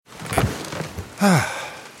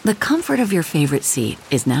The comfort of your favorite seat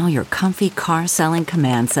is now your comfy car selling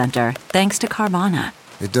command center, thanks to Carvana.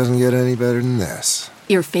 It doesn't get any better than this.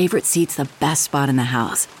 Your favorite seat's the best spot in the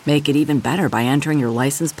house. Make it even better by entering your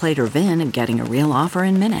license plate or VIN and getting a real offer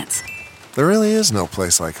in minutes. There really is no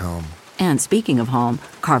place like home. And speaking of home,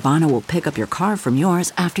 Carvana will pick up your car from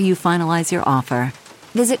yours after you finalize your offer.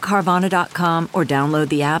 Visit Carvana.com or download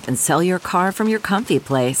the app and sell your car from your comfy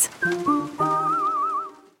place.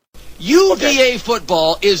 UVA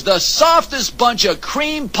football is the softest bunch of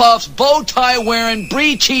cream puffs, bow tie wearing,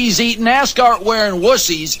 brie cheese eating, ascot wearing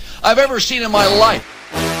wussies I've ever seen in my life.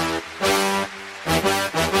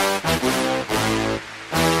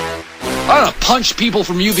 I'm gonna punch people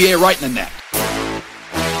from UVA right in the neck.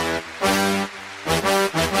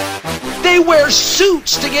 They wear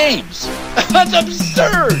suits to games. That's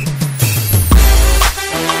absurd.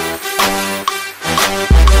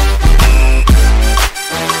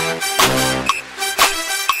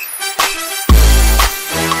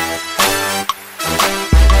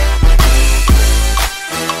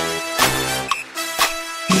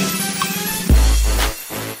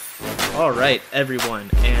 All right, everyone,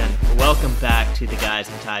 and welcome back to the Guys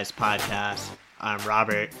and Ties podcast. I'm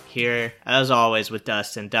Robert, here, as always, with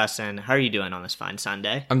Dustin. Dustin, how are you doing on this fine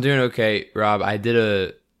Sunday? I'm doing okay, Rob. I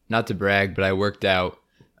did not to brag, but I worked out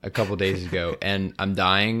a couple days ago, and I'm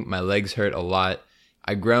dying. My legs hurt a lot.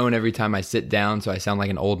 I groan every time I sit down, so I sound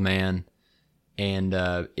like an old man, and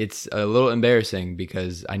it's a little embarrassing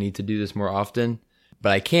because I need to do this more often,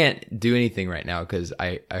 but I can't do anything right now because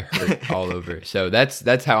I hurt all over. So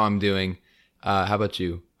that's how I'm doing. How about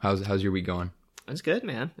you? How's your week going? It's good,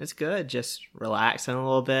 man. It's good. Just relaxing a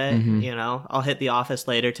little bit. Mm-hmm. You know, I'll hit the office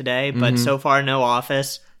later today, but so far no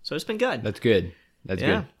office, so it's been good. That's good. That's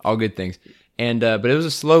good. All good things. And but it was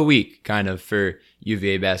a slow week, kind of, for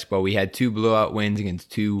UVA basketball. We had 2 blowout wins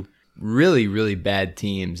against 2 really, really bad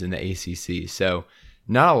teams in the ACC. So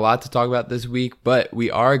not a lot to talk about this week, but we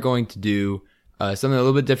are going to do something a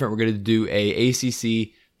little bit different. We're going to do a ACC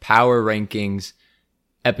Power Rankings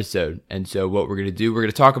episode. And so what we're going to do, we're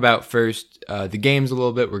going to talk about first the games a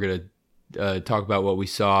little bit. We're going to talk about what we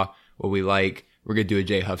saw, what we like. We're going to do a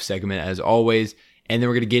J Huff segment as always. And then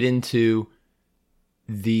we're going to get into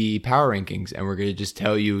the power rankings, and we're going to just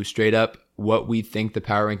tell you straight up what we think the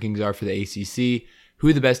power rankings are for the ACC,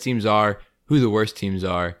 who the best teams are, who the worst teams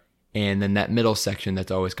are, and then that middle section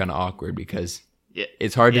that's always kind of awkward because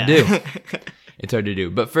it's hard to do. It's hard to do.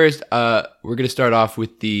 But first, we're going to start off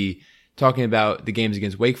with talking about the games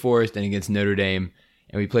against Wake Forest and against Notre Dame,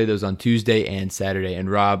 and we played those on Tuesday and Saturday. And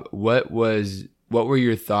Rob, what were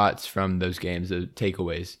your thoughts from those games, the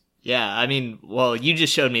takeaways? Yeah, I mean, well, you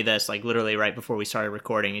just showed me this, like, literally right before we started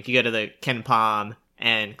recording. If you go to the KenPom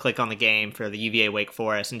and click on the game for the UVA Wake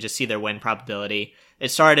Forest and just see their win probability,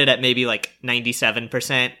 it started at maybe, like,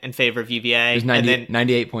 97% in favor of UVA. It was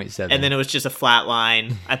 98.7. And then it was just a flat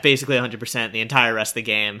line at basically 100% the entire rest of the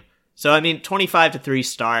game. So, I mean, 25-3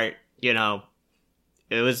 start, you know,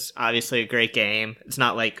 it was obviously a great game. It's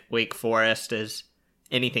not like Wake Forest is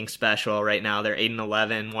anything special right now. They're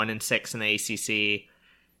 8-11, 1-6 in the ACC.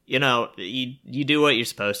 You know, you do what you're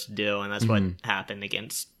supposed to do, and that's what happened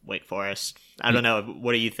against Wake Forest. I don't know.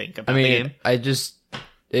 What do you think about the game?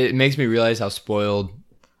 It makes me realize how spoiled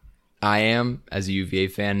I am as a UVA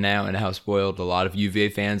fan now, and how spoiled a lot of UVA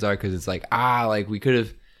fans are, because it's like, we could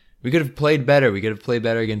have played better. We could have played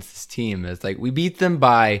better against this team. It's like, we beat them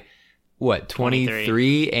by,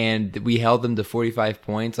 23, and we held them to 45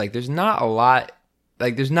 points. Like, there's not a lot.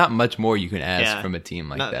 Like, there's not much more you can ask from a team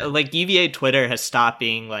like that. Like, UVA Twitter has stopped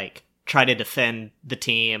being, like, try to defend the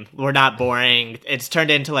team. We're not boring. It's turned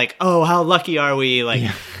into, like, oh, how lucky are we? Like,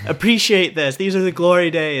 appreciate this. These are the glory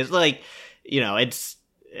days. Like, you know,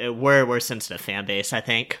 we're a sensitive fan base, I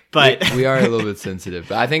think. But we are a little bit sensitive.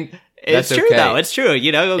 But I think that's it's true, okay. though. It's true.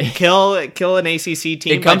 You know, kill an ACC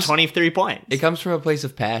team by 23 points. It comes from a place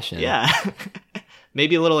of passion. Yeah.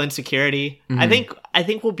 Maybe a little insecurity. Mm-hmm. I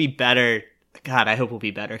think we'll be better. God, I hope we'll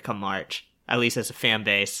be better come March, at least as a fan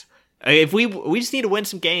base. If we just need to win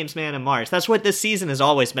some games, man, in March. That's what this season has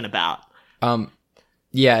always been about.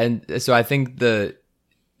 Yeah, and so I think the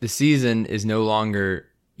season is no longer,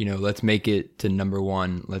 let's make it to number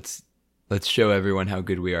 1. Let's show everyone how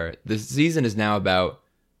good we are. The season is now about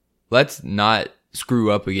let's not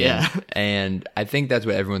screw up again. Yeah. And I think that's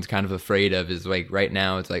what everyone's kind of afraid of, is like right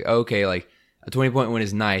now it's like, okay, like a 20-point win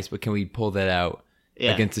is nice, but can we pull that out?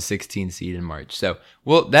 Against the 16 seed in March. So,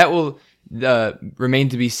 that will remain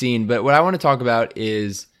to be seen. But what I want to talk about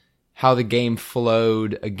is how the game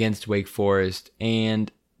flowed against Wake Forest.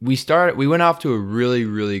 And we went off to a really,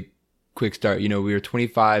 really quick start. We were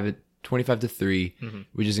 25-3,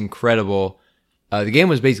 which is incredible. The game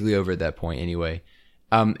was basically over at that point anyway.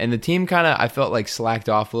 And the team kind of, I felt like, slacked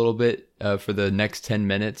off a little bit for the next 10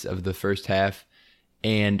 minutes of the first half.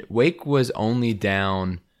 And Wake was only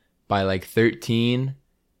down by like 13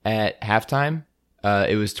 at halftime.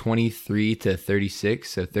 It was 23-36,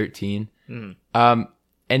 so 13. And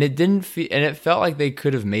it didn't feel, and it felt like they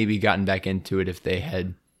could have maybe gotten back into it if they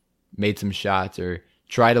had made some shots or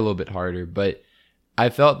tried a little bit harder. But I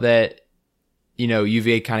felt that,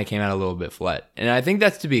 UVA kind of came out a little bit flat. And I think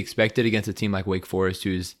that's to be expected against a team like Wake Forest,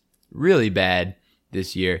 who's really bad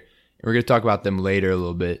this year. And we're going to talk about them later a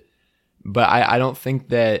little bit. But I don't think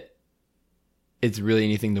that it's really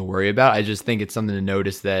anything to worry about. I just think it's something to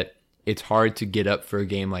notice that it's hard to get up for a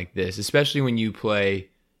game like this, especially when you play,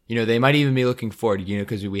 they might even be looking forward,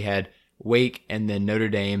 because we had Wake and then Notre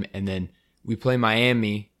Dame, and then we play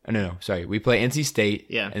Miami. Oh, no, sorry. We play NC State,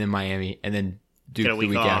 and then Miami, and then Duke the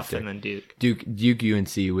week after. And then Duke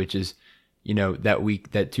UNC, which is, that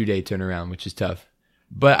 2-day turnaround, which is tough.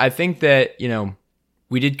 But I think that,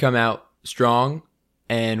 we did come out strong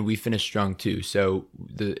and we finished strong too. So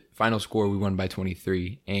the final score, we won by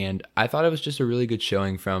 23. And I thought it was just a really good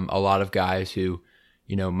showing from a lot of guys who,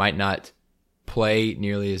 might not play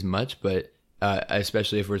nearly as much, but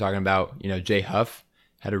especially if we're talking about, Jay Huff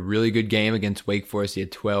had a really good game against Wake Forest. He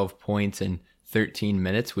had 12 points in 13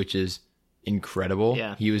 minutes, which is incredible.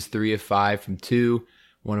 Yeah. He was 3 of 5 from 2,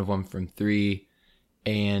 1 of 1 from 3,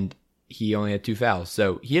 and he only had 2 fouls.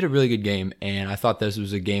 So he had a really good game, and I thought this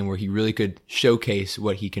was a game where he really could showcase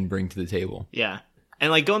what he can bring to the table. Yeah.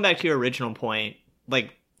 And going back to your original point,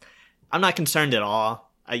 I'm not concerned at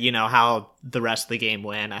all, how the rest of the game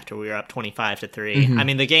went after we were up 25-3. Mm-hmm. I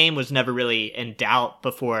mean, the game was never really in doubt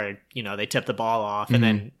before, they tipped the ball off, and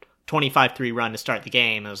then 25-3 run to start the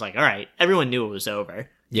game. I was like, all right, everyone knew it was over.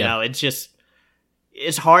 Yeah.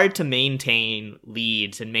 It's hard to maintain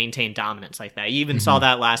leads and maintain dominance like that. You even saw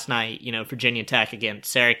that last night, Virginia Tech against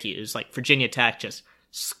Syracuse. Virginia Tech just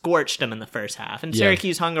scorched them in the first half, and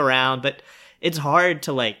Syracuse hung around, but it's hard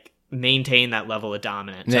to maintain that level of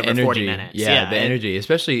dominance over 40 minutes. Yeah, the energy,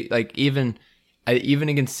 especially even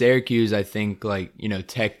against Syracuse, I think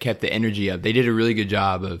Tech kept the energy up. They did a really good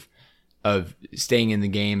job of staying in the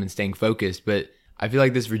game and staying focused, but I feel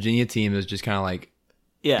like this Virginia team is just kind of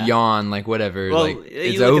yawn, whatever,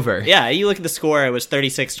 it's over. You look at the score, it was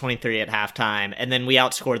 36-23 at halftime, and then we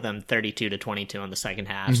outscored them 32-22 in the second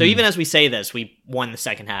half. So even as we say this, we won the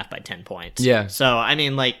second half by 10 points. Yeah. So, I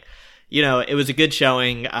mean, it was a good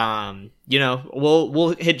showing.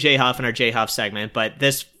 We'll hit Jay Huff in our Jay Huff segment, but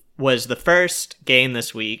this was the first game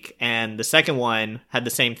this week, and the second one had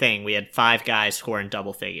the same thing. We had 5 guys score in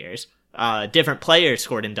double figures. Different players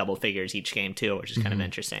scored in double figures each game too, which is kind of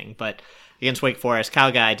interesting. But against Wake Forest,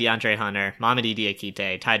 Kyle Guy, DeAndre Hunter, Mamadi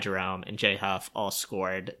Diakite, Ty Jerome, and Jay Huff all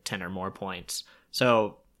scored 10 or more points.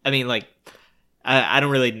 So, I mean, I don't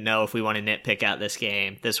really know if we want to nitpick out this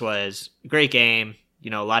game. This was a great game.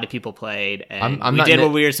 A lot of people played, and we did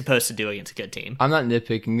what we were supposed to do against a good team. I'm not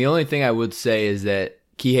nitpicking. The only thing I would say is that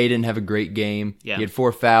Kihei didn't have a great game. Yeah. He had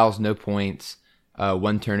 4 fouls, no points,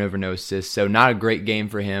 1 turnover, no assists. So not a great game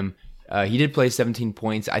for him. He did play 17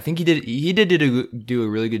 points. I think he did do a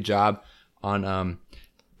really good job on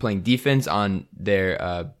playing defense on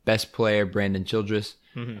their best player, Brandon Childress,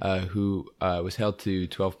 who was held to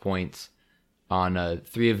 12 points on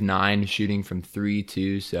 3 of 9 shooting from 3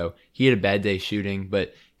 too. So he had a bad day shooting,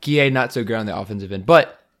 but Kihei not so good on the offensive end.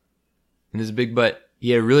 But, and there's a big but, he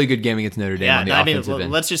had a really good game against Notre Dame on the offensive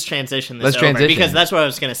end. Let's just transition this over, because that's what I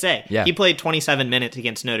was going to say. Yeah. He played 27 minutes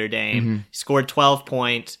against Notre Dame, scored 12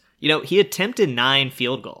 points. He attempted 9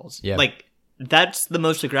 field goals. Yeah. That's the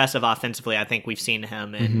most aggressive offensively I think we've seen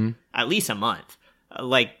him in at least a month.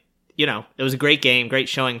 It was a great game, great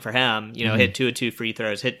showing for him. Hit 2 of 2 free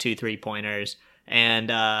throws, hit 2 3-pointers. And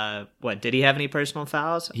did he have any personal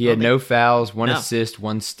fouls? He had no fouls, 1 assist,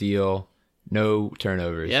 1 steal, no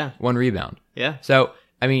turnovers, 1 rebound. Yeah. So,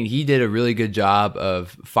 I mean, he did a really good job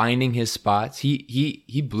of finding his spots.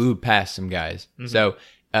 He blew past some guys. So,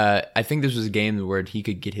 I think this was a game where he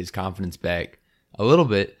could get his confidence back a little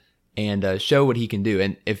bit and show what he can do.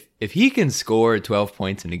 And if he can score 12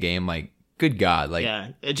 points in a game, good God,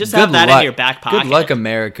 just have that in your back pocket. Good luck,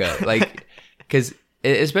 America. Because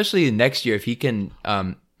especially next year, if he can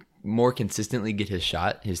more consistently get his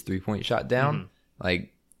 3-point shot down,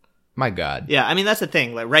 my God. Yeah, I mean, that's the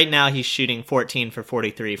thing. Right now, he's shooting 14 for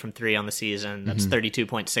 43 from 3 on the season. That's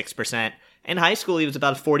 32.6%. In high school, he was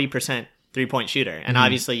about a 40% 3-point shooter. And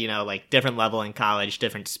obviously, different level in college,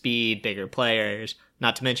 different speed, bigger players.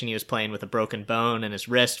 Not to mention he was playing with a broken bone in his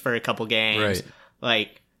wrist for a couple games. Right.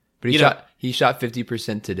 But he shot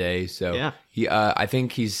 50% today, so Yeah. I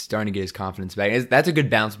think he's starting to get his confidence back. That's a good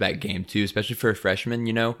bounce back game too, especially for a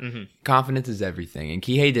freshman. Confidence is everything, and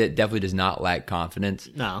Kihei definitely does not lack confidence.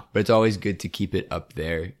 No. But it's always good to keep it up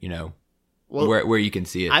there. Where you can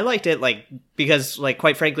see it. I liked it, because,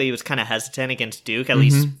 quite frankly, he was kind of hesitant against Duke, at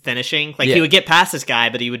least finishing. He would get past this guy,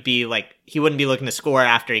 but he would be, he wouldn't be looking to score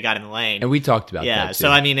after he got in the lane. And we talked about that, Yeah, too.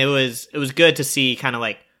 so, it was good to see kind of,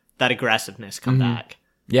 that aggressiveness come back.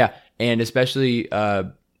 Yeah, and especially,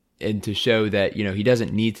 and to show that, he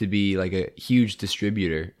doesn't need to be, a huge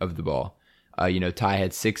distributor of the ball. Ty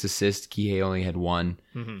had 6 assists, Kihei only had 1.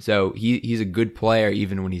 So he's a good player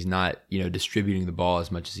even when he's not, distributing the ball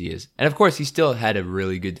as much as he is. And of course, he still had a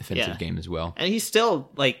really good defensive game as well. And he's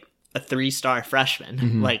still a 3-star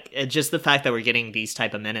freshman. Just the fact that we're getting these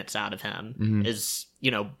type of minutes out of him is,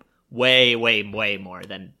 way, way, way more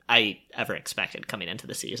than I ever expected coming into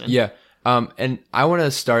the season. Yeah. And I want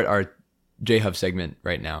to start our J Huff segment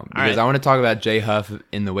right now because right. I want to talk about J Huff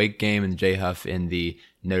in the Wake game and J Huff in the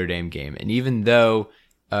Notre Dame game. And even though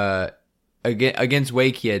against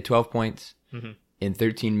Wake he had 12 points in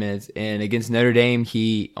 13 minutes, and against Notre Dame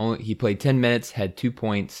he played 10 minutes, had 2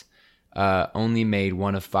 points, only made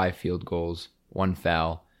 1 of 5 field goals, 1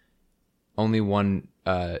 foul, only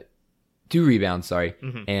 2 rebounds,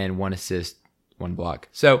 and 1 assist, 1 block.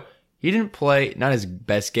 So he didn't play, not his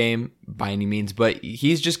best game by any means, but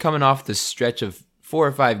he's just coming off the stretch of 4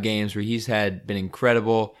 or 5 games where he's been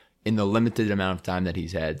incredible in the limited amount of time that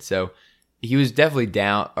he's had. So he was definitely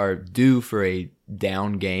due for a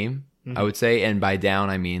down game, I would say. And by down,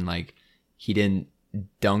 I mean he didn't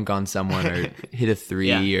dunk on someone or hit a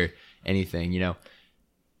 3 or anything,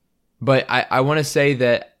 But I want to say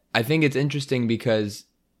that I think it's interesting because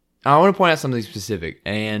I want to point out something specific.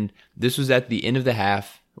 And this was at the end of the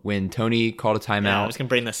half when Tony called a timeout. Yeah, I was going to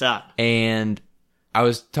bring this up. And I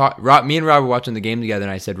was me and Rob were watching the game together,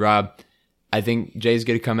 and I said, Rob, I think Jay's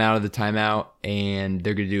going to come out of the timeout, and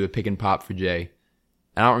they're going to do a pick and pop for Jay.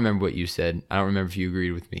 I don't remember what you said. I don't remember if you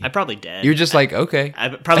agreed with me. I probably did. You were just okay. I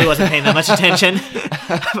probably wasn't paying that much attention.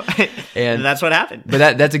 And that's what happened.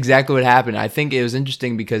 But that's exactly what happened. I think it was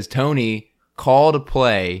interesting because Tony called a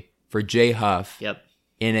play for Jay Huff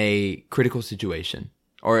in a critical situation.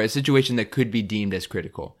 Or a situation that could be deemed as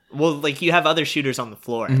critical. Well, you have other shooters on the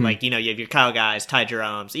floor. You have your Kyle Guys, Ty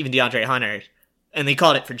Jerome's, even DeAndre Hunter, and they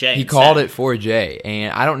called it for Jay. He called it for Jay,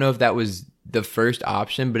 and I don't know if that was the first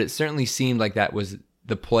option, but it certainly seemed like that was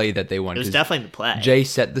the play that they wanted. It was definitely the play. Jay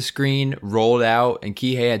set the screen, rolled out, and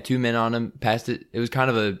Kihei had 2 men on him, passed it. It was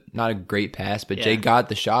kind of not a great pass, but Jay got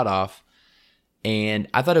the shot off, and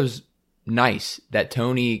I thought it was nice that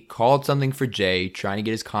Tony called something for Jay, trying to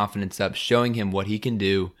get his confidence up, showing him what he can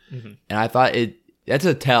do. And I thought that's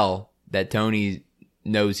a tell that Tony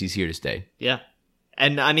knows he's here to stay. Yeah.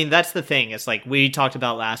 And that's the thing. It's we talked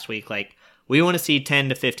about last week, we want to see 10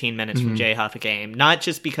 to 15 minutes from Jay Huff a game, not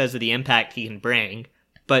just because of the impact he can bring,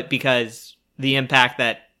 but because the impact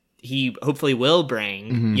that he hopefully will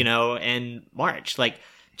bring, in March.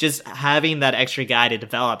 Just having that extra guy to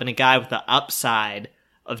develop and a guy with the upside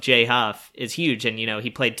of Jay Huff is huge. And, he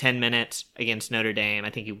played 10 minutes against Notre Dame.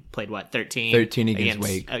 I think he played, 13? 13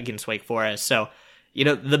 against Wake Forest. So,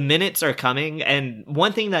 the minutes are coming. And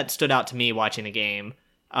one thing that stood out to me watching the game,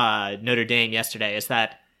 Notre Dame yesterday, is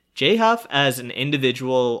that Jay Huff as an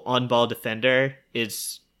individual on-ball defender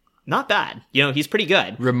is not bad. He's pretty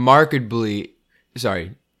good. Remarkably,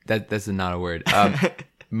 sorry, that's not a word.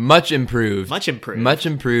 Much improved. Much improved. Much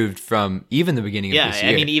improved from even the beginning of this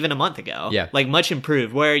year. Even a month ago. Yeah. Much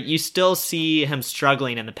improved, where you still see him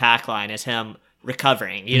struggling in the pack line as him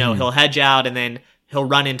recovering. He'll hedge out and then he'll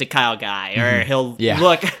run into Kyle Guy, or he'll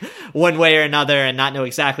look one way or another and not know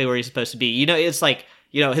exactly where he's supposed to be. It's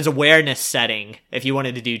his awareness setting, if you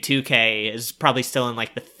wanted to do 2K, is probably still in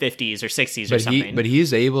the 50s or 60s or something. But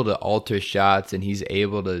he's able to alter shots, and he's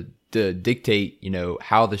able to dictate,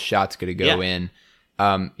 how the shot's going to go in.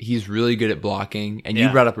 He's really good at blocking, and you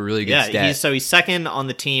brought up a really good stat. He's second on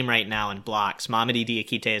the team right now in blocks. Mamadi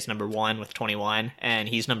Diakite is number 1 with 21, and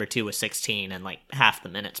he's number 2 with 16 and half the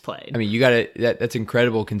minutes played. You got that's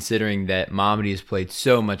incredible considering that Mamadi has played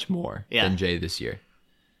so much more than Jay this year.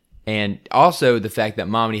 And also the fact that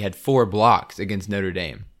Mamadi had 4 blocks against Notre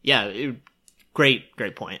Dame. Yeah, great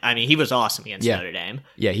point. He was awesome against Notre Dame.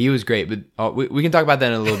 Yeah, he was great, but we can talk about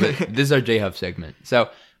that in a little bit. This is our Jay Huff segment. So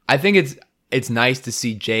I think it's nice to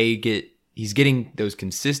see Jay he's getting those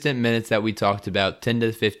consistent minutes that we talked about, 10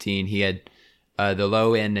 to 15. He had the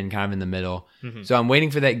low end and kind of in the middle. So I'm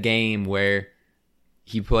waiting for that game where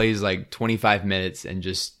he plays 25 minutes and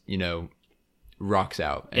just, rocks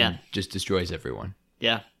out and just destroys everyone.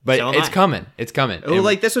 Yeah. But so am it's I. coming. It's coming. Well,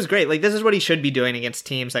 like, this was great. Like, this is what he should be doing against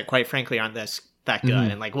teams that, quite frankly, aren't that good.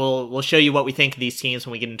 And like, we'll show you what we think of these teams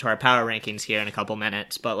when we get into our power rankings here in a couple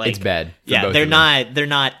minutes. But like, it's bad. Yeah, they're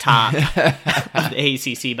not top of the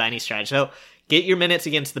ACC by any stretch. So get your minutes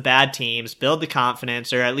against the bad teams, build the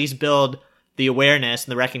confidence, or at least build the awareness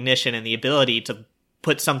and the recognition and the ability to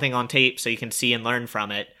put something on tape so you can see and learn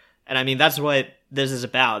from it. And I mean, that's what this is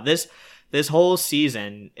about. This whole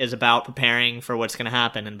season is about preparing for what's going to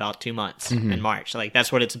happen in about 2 months in March. Like, that's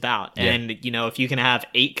what it's about. Yeah. And, you know, if you can have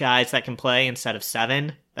 8 guys that can play instead of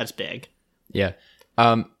 7, that's big. Yeah.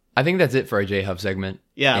 I think that's it for our J-Hub segment.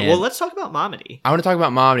 Yeah. And well, let's talk about Mamadi. I want to talk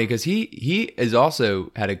about Mamadi because he has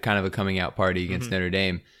also had a kind of a coming out party against Notre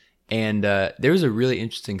Dame. And there was a really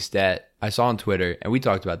interesting stat I saw on Twitter, and we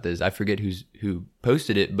talked about this. I forget who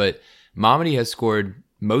posted it, but Mamadi has scored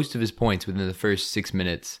most of his points within the first 6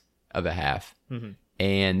 minutes of a half.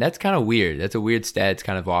 And that's kind of weird. That's a weird stat. It's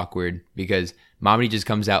kind of awkward because Mamadi just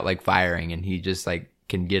comes out like firing, and he just like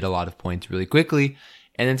can get a lot of points really quickly.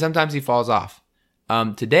 And then sometimes he falls off.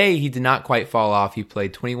 Today, he did not quite fall off. He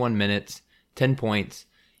played 21 minutes, 10 points.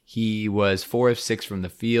 He was 4 of 6 from the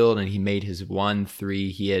field, and he made his 1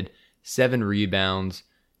 3. He had 7 rebounds,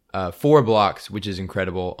 4 blocks, which is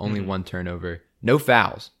incredible. Only 1 turnover. No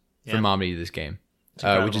fouls for Mamadi this game,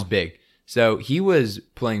 which is big. So he was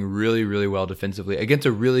playing really, really well defensively against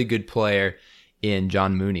a really good player in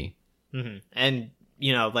John Mooney. And,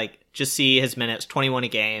 you know, like, just see his minutes, 21 a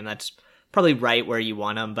game. That's probably right where you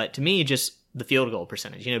want him. But to me, just the field goal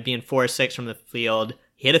percentage, you know, being 4 of 6 from the field.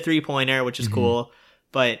 He hit a 3-pointer, which is cool.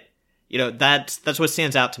 But, you know, that's what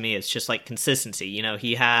stands out to me. It's just like consistency. You know,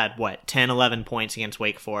 he had 10, 11 points against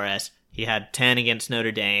Wake Forest. He had 10 against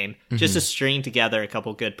Notre Dame. Just to string together a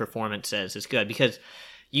couple good performances is good because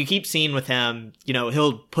you keep seeing with him, you know,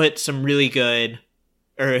 he'll put some really good,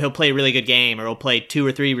 or he'll play a really good game, or he'll play 2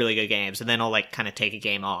 or 3 really good games, and then he'll like kind of take a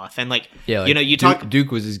game off. And like, you know, you talk Duke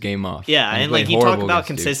was his game off. Yeah, and like you talk about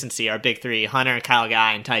consistency. Our big 3, Hunter, Kyle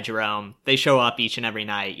Guy, and Ty Jerome, they show up each and every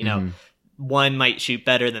night. You know, one might shoot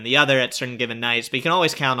better than the other at certain given nights, but you can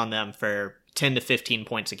always count on them for 10 to 15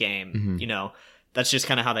 points a game. You know, that's just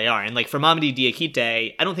kind of how they are. And like for Mamadi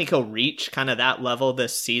Diakite, I don't think he'll reach kind of that level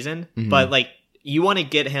this season, but like, you want to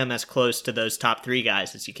get him as close to those top 3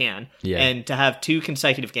 guys as you can. Yeah. And to have 2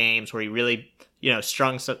 consecutive games where he really, you know,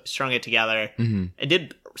 strung it together and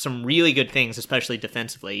did some really good things, especially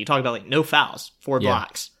defensively. You talk about like no fouls, 4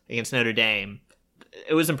 blocks against Notre Dame.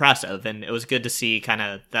 It was impressive, and it was good to see kind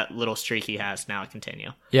of that little streak he has now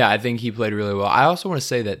continue. Yeah, I think he played really well. I also want to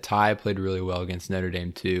say that Ty played really well against Notre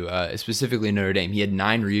Dame too, specifically Notre Dame. He had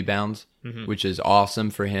 9 rebounds, which is awesome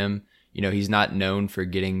for him. You know, he's not known for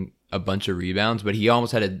getting a bunch of rebounds, but he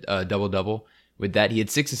almost had a double-double with that. He had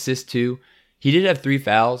 6 assists too. He did have 3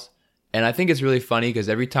 fouls, and I think it's really funny because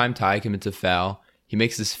every time Ty commits a foul, he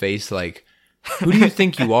makes this face like, who do you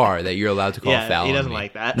think you are that you're allowed to call a foul? He doesn't on me?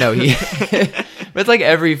 like that. No, but it's like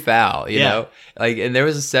every foul, you know? Like, and there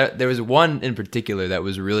was one in particular that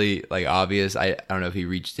was really like obvious. I don't know if he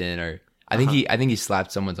reached in or I think he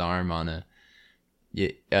slapped someone's arm on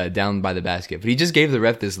down by the basket, but he just gave the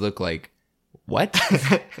ref this look like, what?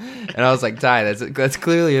 And I was like, Ty, that's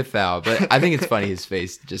clearly a foul. But I think it's funny his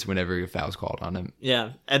face just whenever a foul's called on him.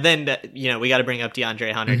 Yeah, and then you know we got to bring up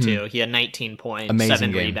DeAndre Hunter too. He had 19 points, Amazing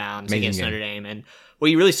 7 game. rebounds Amazing against game. Notre Dame, and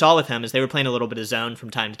what you really saw with him is they were playing a little bit of zone from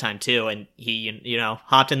time to time too, and he you know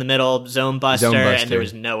hopped in the middle, zone buster, and there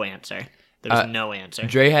was no answer. There was no answer.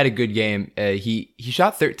 Dre had a good game. He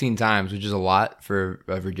shot 13 times, which is a lot for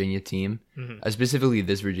a Virginia team, specifically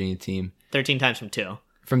this Virginia team. 13 times from 2.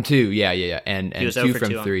 From 2, yeah, and He was 2 over from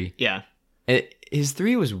 2 3. Yeah. And his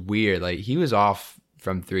 3 was weird. Like he was off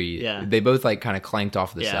from 3. Yeah. They both like kind of clanked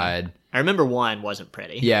off the side. I remember 1 wasn't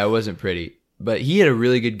pretty. Yeah, it wasn't pretty. But he had a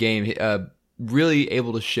really good game. Really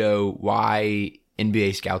able to show why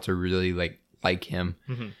NBA scouts are really like him.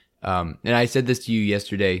 And I said this to you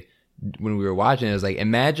yesterday when we were watching. I was like,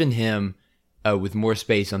 imagine him with more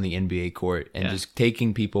space on the NBA court and just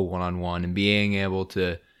taking people one-on-one and being able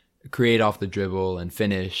to create off the dribble and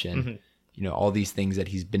finish and you know all these things that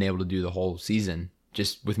he's been able to do the whole season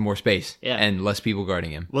just with more space and less people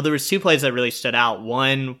guarding him. Well, there was 2 plays that really stood out.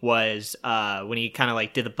 One was when he kind of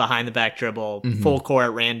like did the behind the back dribble, full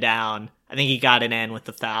court, ran down. I think he got it in with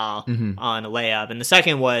the foul on a layup. And the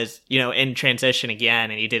second was, you know, in transition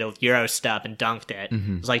again, and he did a Euro step and dunked it.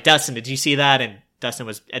 It was like, Dustin, did you see that? And Dustin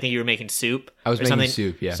was, I think you were making soup. I was or making something.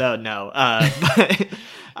 soup, yeah. So no,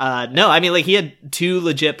 no, I mean, like he had 2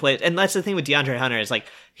 legit plays. And that's the thing with DeAndre Hunter is like,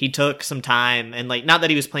 he took some time and like, not that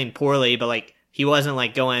he was playing poorly, but like he wasn't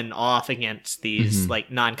like going off against these like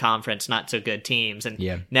non-conference, not so good teams. And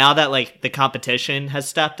Yeah. now that like the competition has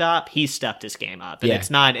stepped up, he's stepped his game up. And Yeah. it's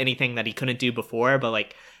not anything that he couldn't do before, but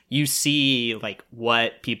like you see like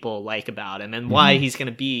what people like about him and why he's going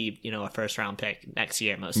to be, you know, a first round pick next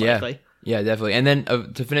year, most likely. Yeah, definitely. And then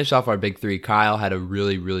to finish off our big three, Kyle had a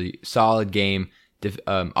really, really solid game.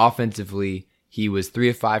 Offensively, he was 3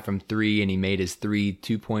 of 5 from 3, and he made his 3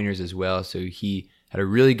 2-pointers as well. So he had a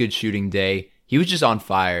really good shooting day. He was just on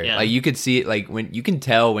fire. Yeah. Like you could see it. Like when you can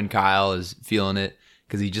tell when Kyle is feeling it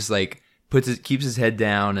because he just like keeps his head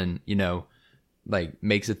down and like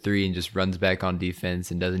makes a 3 and just runs back on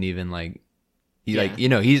defense and doesn't even like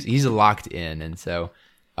he's locked in. And so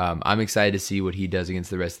I'm excited to see what he does against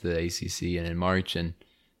the rest of the ACC and in March. And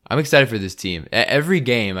I'm excited for this team. Every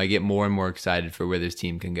game, I get more and more excited for where this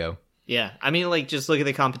team can go. Yeah. I mean, like, just look at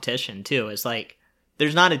the competition, too. It's like,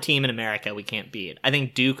 there's not a team in America we can't beat. I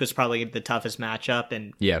think Duke was probably the toughest matchup,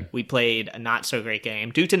 and we played a not-so-great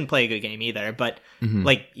game. Duke didn't play a good game either, but,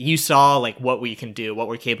 like, you saw, like, what we can do, what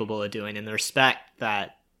we're capable of doing, and the respect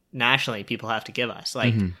that nationally people have to give us.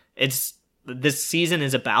 Like, this season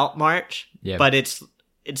is about March, but it's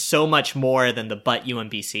so much more than the but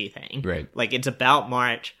UMBC thing. Right. Like, it's about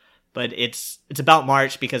March, but it's about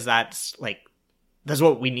March because that's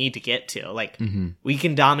what we need to get to. Like, we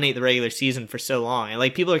can dominate the regular season for so long. And,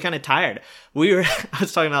 like, people are kind of tired. I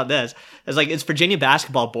was talking about this. It's like, is Virginia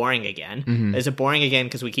basketball boring again? Is it boring again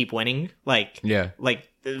because we keep winning? Like,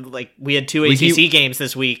 we had 2 ACC games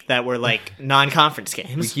this week that were, like, non-conference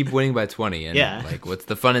games. We keep winning by 20. And, like, what's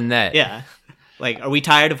the fun in that? Yeah. Like, are we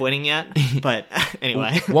tired of winning yet? But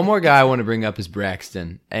anyway. One more guy I want to bring up is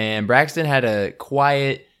Braxton. And Braxton had a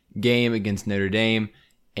quiet game against Notre Dame.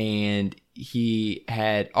 And he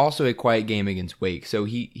had also a quiet game against Wake. So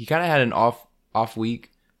he kind of had an off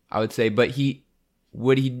week, I would say. But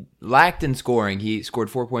what he lacked in scoring, he scored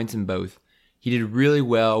 4 points in both. He did really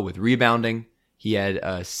well with rebounding. He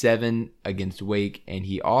had 7 against Wake, and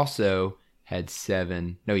he also had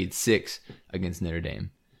 6 against Notre Dame.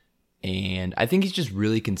 And I think he's just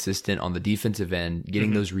really consistent on the defensive end,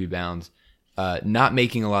 getting those rebounds, not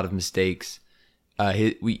making a lot of mistakes.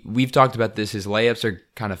 We've talked about this. His layups are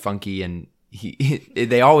kind of funky, and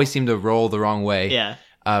they always seem to roll the wrong way. Yeah.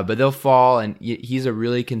 But they'll fall, and he's a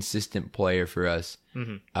really consistent player for us,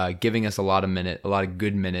 giving us a lot of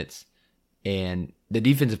good minutes, and the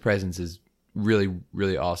defensive presence is really,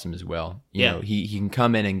 really awesome as well. You know, he can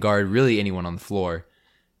come in and guard really anyone on the floor,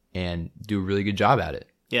 and do a really good job at it.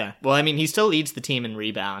 Yeah. Well, I mean, he still leads the team in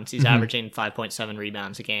rebounds. He's averaging 5.7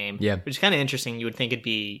 rebounds a game. Yeah. Which is kind of interesting. You would think it'd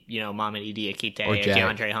be, Mamadi Diakite or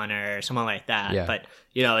DeAndre Hunter or someone like that. Yeah. But,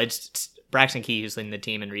 it's Braxton Key who's leading the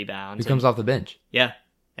team in rebounds. Who comes off the bench. Yeah.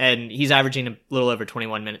 And he's averaging a little over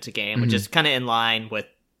 21 minutes a game, which is kind of in line with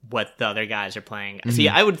what the other guys are playing. See,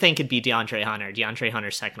 I would think it'd be DeAndre Hunter. DeAndre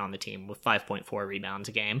Hunter's second on the team with 5.4 rebounds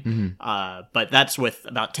a game. But that's with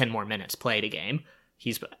about 10 more minutes played a game.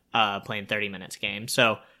 He's playing 30 minutes a game.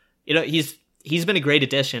 So, he's been a great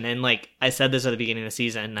addition. And like I said this at the beginning of the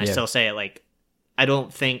season, and I still say it, like, I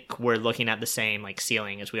don't think we're looking at the same like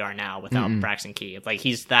ceiling as we are now without Braxton Key. Like,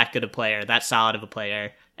 he's that good a player, that solid of a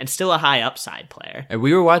player, and still a high upside player. And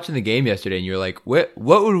we were watching the game yesterday, and you were like, "What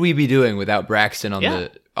would we be doing without Braxton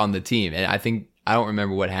on the team?" And I don't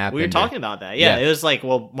remember what happened. We were talking about that. Yeah, it was like,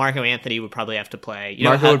 well, Marco Anthony would probably have to play.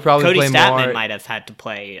 Marco would probably Cody play Statman more. might have had to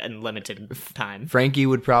play in limited time. Frankie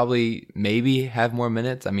would probably maybe have more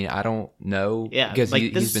minutes. I mean, I don't know. Yeah, because like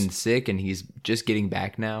he's been sick and he's just getting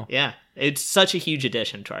back now. Yeah, it's such a huge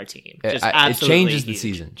addition to our team. Just It absolutely changes the huge.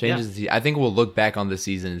 season. The season. I think we'll look back on the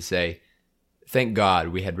season and say, thank God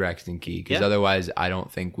we had Braxton Key, because otherwise I don't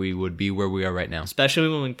think we would be where we are right now. Especially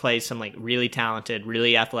when we play some like really talented,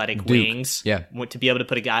 really athletic Duke. wings. Yeah. To be able to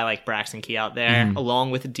put a guy like Braxton Key out there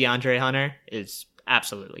along with DeAndre Hunter is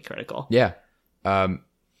absolutely critical. Yeah. But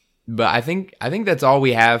I think that's all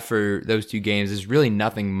we have for those two games. There's really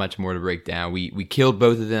nothing much more to break down. We killed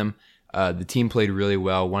both of them. The team played really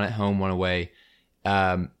well, one at home, one away.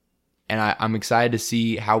 And I'm excited to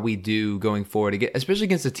see how we do going forward, especially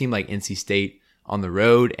against a team like NC State on the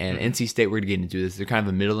road. And NC State, we're going to get into this. They're kind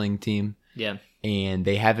of a middling team. Yeah. And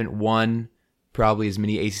they haven't won probably as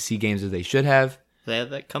many ACC games as they should have. They had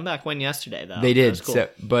that comeback win yesterday, though. They did. That was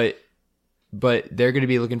cool. But they're going to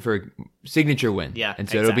be looking for a signature win. Yeah, and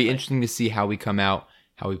so it'll be interesting to see how we come out,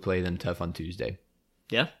 how we play them tough on Tuesday.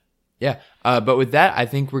 Yeah. Yeah. But with that, I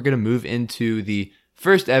think we're going to move into the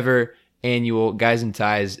first ever annual Guys and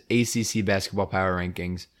Ties ACC Basketball Power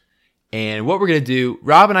Rankings. And what we're going to do,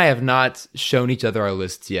 Rob and I have not shown each other our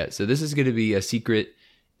lists yet. So this is going to be a secret,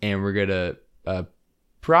 and we're going to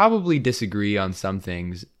probably disagree on some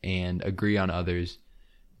things and agree on others.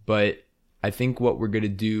 But I think what we're going to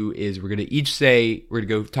do is we're going to each say, we're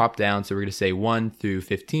going to go top down. So we're going to say 1 through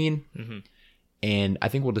 15. Mm-hmm. And I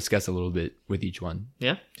think we'll discuss a little bit with each one.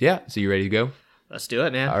 Yeah. Yeah. So you ready to go? Let's do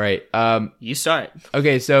it, man. All right. You start.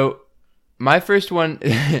 Okay. So my first one,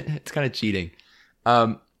 it's kind of cheating.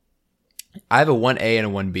 I have a 1A and a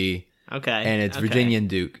 1B. Okay. And it's Virginia and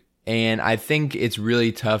Duke. And I think it's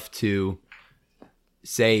really tough to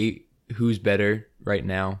say who's better right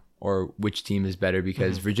now or which team is better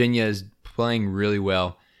because Virginia is playing really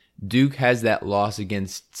well. Duke has that loss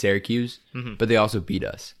against Syracuse, but they also beat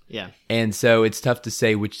us. Yeah. And so it's tough to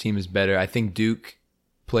say which team is better. I think Duke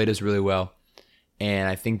played us really well, and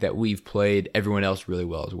I think that we've played everyone else really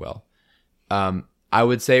well as well. I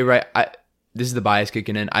would say, this is the bias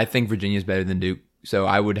kicking in. I think Virginia is better than Duke, so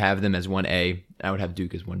I would have them as 1A. I would have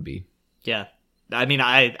Duke as 1B. Yeah. I mean,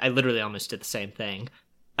 I literally almost did the same thing.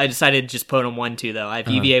 I decided to just put them 1-2, though. I have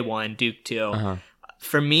UVA 1, Duke 2.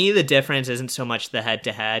 For me, the difference isn't so much the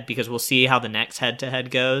head-to-head, because we'll see how the next head-to-head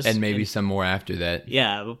goes. And maybe some more after that.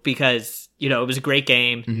 Yeah, because, it was a great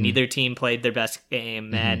game. Neither team played their best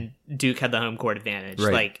game, and Duke had the home court advantage.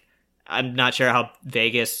 Right. Like, I'm not sure how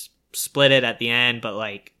Vegas split it at the end, but,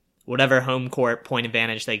 like, whatever home court point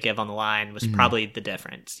advantage they give on the line was probably the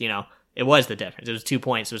difference. It was the difference. It was 2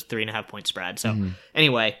 points. It was 3.5 point spread. So,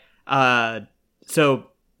 anyway, so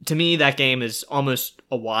to me, that game is almost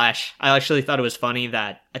a wash. I actually thought it was funny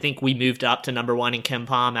that I think we moved up to number 1 in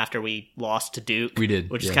KenPom after we lost to Duke. We did,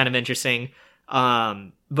 which is kind of interesting.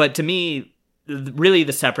 But to me, really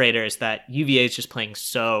the separator is that UVA is just playing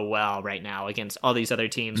so well right now against all these other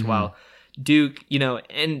teams, while Duke,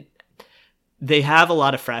 and they have a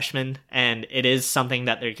lot of freshmen, and it is something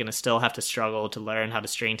that they're going to still have to struggle to learn how to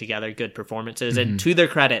string together good performances. And to their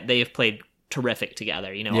credit, they have played terrific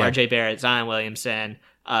together. RJ Barrett, Zion Williamson,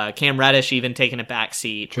 Cam Reddish even taking a back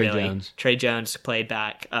seat. Trey Jones played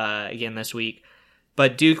back again this week.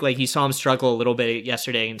 But Duke, you saw him struggle a little bit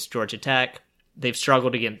yesterday against Georgia Tech. They've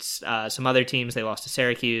struggled against some other teams. They lost to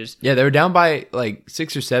Syracuse. Yeah, they were down by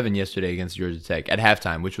 6 or 7 yesterday against Georgia Tech at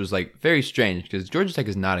halftime, which was very strange because Georgia Tech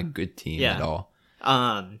is not a good team at all.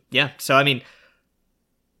 So I mean,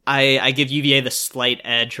 I give UVA the slight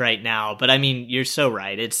edge right now, but I mean, you're so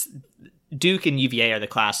right. It's Duke and UVA are the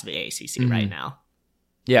class of the ACC right now.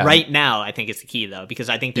 Yeah. Right now, I think it's the key, though, because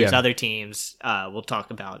I think there's other teams we'll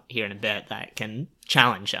talk about here in a bit that can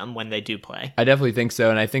challenge them when they do play. I definitely think so,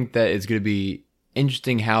 and I think that it's going to be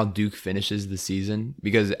interesting how Duke finishes the season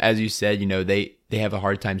because, as you said, they have a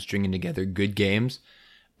hard time stringing together good games.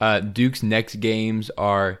 Duke's next games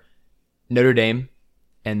are Notre Dame,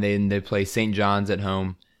 and then they play St. John's at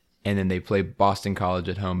home, and then they play Boston College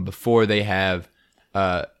at home before they have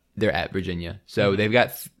they're at Virginia. So they've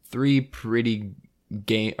got 3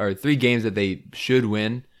 games that they should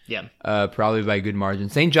win. Yeah. Probably by a good margin.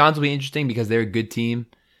 St. John's will be interesting because they're a good team.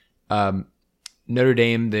 Notre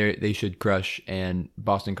Dame, they should crush, and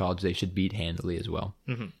Boston College, they should beat handily as well.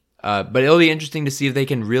 But it'll be interesting to see if they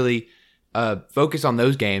can really focus on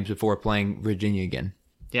those games before playing Virginia again.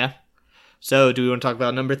 Yeah. So do we want to talk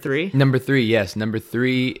about number 3? Number 3, yes. Number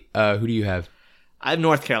 3, who do you have? I have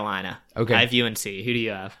North Carolina. Okay. I have UNC. Who do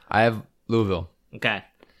you have? I have Louisville. Okay.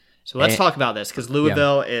 So let's talk about this because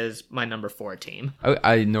Louisville is my number 4 team.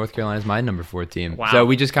 North Carolina is my number 4 team. Wow. So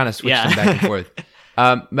we just kind of switched them back and forth.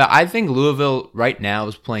 But I think Louisville right now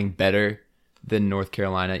is playing better than North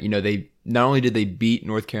Carolina. They not only did they beat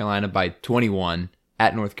North Carolina by 21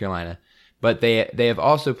 at North Carolina, but they have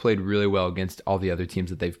also played really well against all the other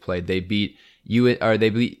teams that they've played. They beat they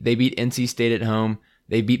beat NC State at home.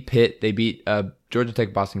 They beat Pitt. They beat Georgia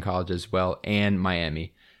Tech, Boston College as well, and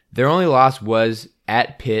Miami. Their only loss was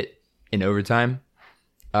at Pitt in overtime.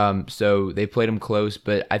 So they played them close,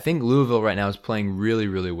 but I think Louisville right now is playing really,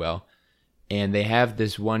 really well. And they have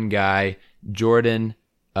this one guy, Jordan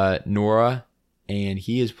Nora, and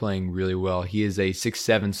he is playing really well. He is a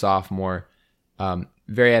 6'7" sophomore,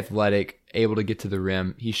 very athletic, able to get to the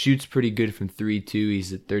rim. He shoots pretty good from 3 too.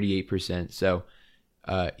 He's at 38%. So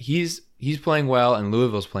he's playing well, and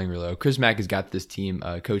Louisville's playing really well. Chris Mack has got this team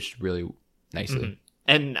coached really nicely.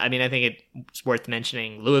 And I mean, I think it's worth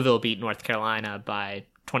mentioning Louisville beat North Carolina by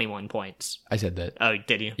 21 points. I said that. Oh,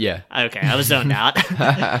 did you? Yeah. Okay, I was zoned out.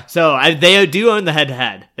 So they do own the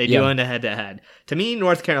head-to-head. They do own the head-to-head. To me,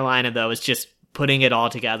 North Carolina, though, is just putting it all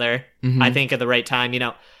together. I think at the right time.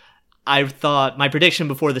 I thought my prediction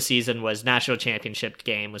before the season was national championship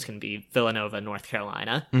game was going to be Villanova, North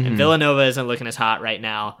Carolina. And Villanova isn't looking as hot right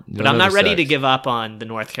now. But I'm not ready to give up on the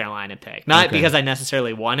North Carolina pick. Not because I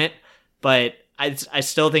necessarily want it, but I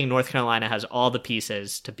still think North Carolina has all the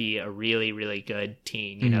pieces to be a really, really good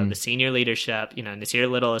team. You know, the senior leadership, Nasir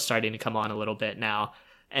Little is starting to come on a little bit now.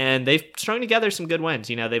 And they've strung together some good wins.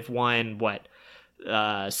 They've won,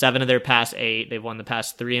 7 of their past 8. They've won the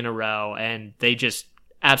past 3 in a row. And they just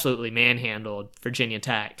absolutely manhandled Virginia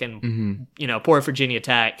Tech. And, poor Virginia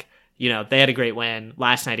Tech, they had a great win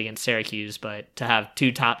last night against Syracuse. But to have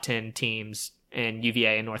 2 top 10 teams in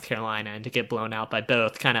UVA and North Carolina and to get blown out by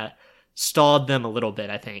both kind of stalled them a little bit,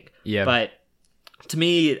 I think. Yeah. But to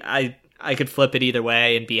me, I could flip it either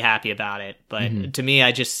way and be happy about it. But to me,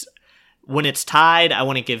 when it's tied, I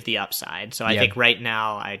want to give the upside. So I think right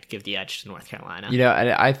now I'd give the edge to North Carolina.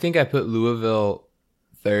 I think I put Louisville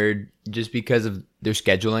third just because of their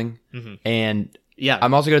scheduling. And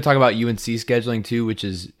I'm also going to talk about UNC scheduling too, which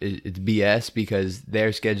it's BS because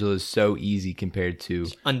their schedule is so easy compared to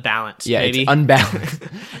unbalanced. Yeah, maybe. It's unbalanced.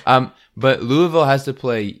 But Louisville has to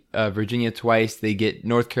play Virginia twice. They get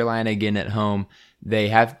North Carolina again at home. They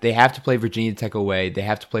have to play Virginia Tech away. They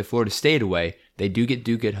have to play Florida State away. They do get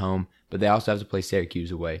Duke at home, but they also have to play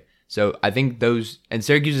Syracuse away. So I think and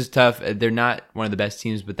Syracuse is tough. They're not one of the best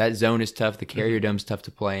teams, but that zone is tough. The Carrier Dome's tough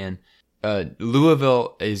to play in.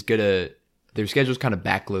 Louisville is their schedule's kind of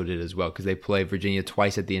backloaded as well because they play Virginia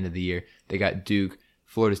twice at the end of the year. They got Duke,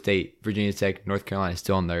 Florida State, Virginia Tech, North Carolina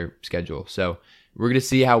still on their schedule. So we're going to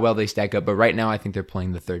see how well they stack up. But right now, I think they're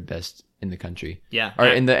playing the third best in the country. Yeah. Or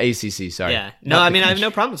in the ACC, sorry. Yeah. No, I mean, I have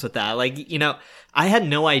no problems with that. I had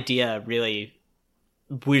no idea really.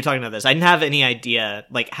 We were talking about this. I didn't have any idea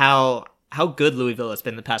how good Louisville has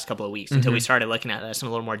been the past couple of weeks until we started looking at this in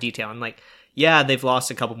a little more detail. I'm like, yeah, they've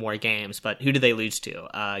lost a couple more games, but who did they lose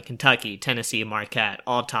to? Kentucky, Tennessee, Marquette,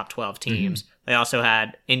 all top 12 teams. They also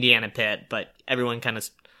had Indiana, Pitt, but everyone kind of,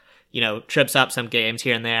 trips up some games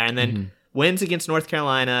here and there. And then wins against North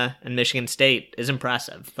Carolina and Michigan State is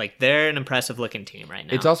impressive. They're an impressive looking team right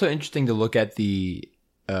now. It's also interesting to look at the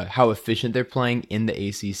how efficient they're playing in the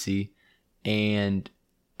ACC. And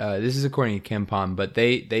this is according to KenPom, but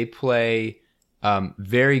they play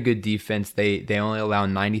very good defense. They only allow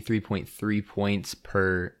 93.3 points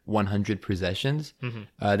per 100 possessions.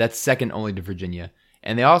 That's second only to Virginia.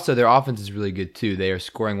 And their offense is really good too. They are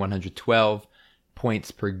scoring 112 points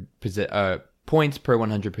per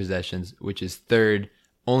 100 possessions, which is third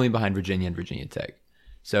only behind Virginia and Virginia Tech.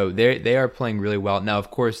 So they are playing really well. Now, of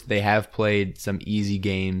course, they have played some easy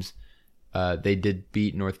games. They did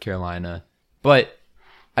beat North Carolina, but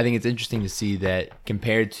I think it's interesting to see that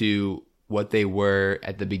compared to what they were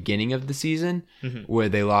at the beginning of the season, where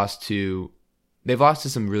they've lost to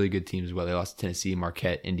some really good teams as well. They lost to Tennessee,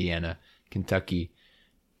 Marquette, Indiana, Kentucky.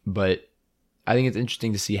 But I think it's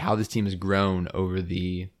interesting to see how this team has grown over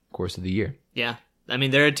the course of the year. Yeah. I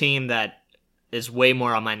mean, they're a team that is way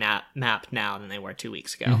more on my map now than they were 2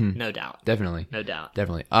 weeks ago. No doubt. Definitely. No doubt.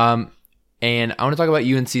 Definitely. And I want to talk about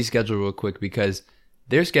UNC's schedule real quick because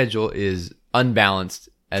their schedule is unbalanced.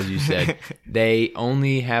 As you said, they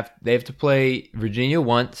have to play Virginia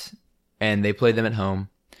once, and they play them at home.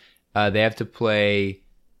 They have to play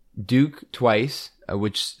Duke twice,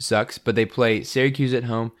 which sucks, but they play Syracuse at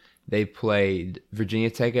home. They play Virginia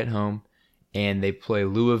Tech at home, and they play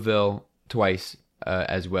Louisville twice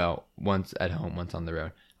as well, once at home, once on the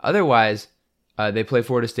road. Otherwise, they play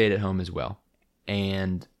Florida State at home as well,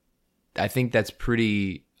 and I think that's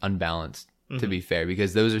pretty unbalanced. To be fair,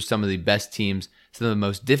 because those are some of the best teams, some of the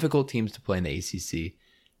most difficult teams to play in the ACC,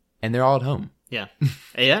 and they're all at home. Yeah.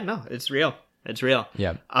 Yeah, no, it's real. It's real.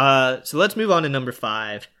 Yeah. So let's move on to number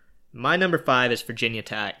 5. My number 5 is Virginia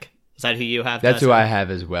Tech. Is that who you have? That's who I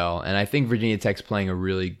have as well. And I think Virginia Tech's playing a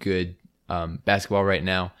really good basketball right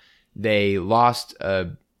now. They lost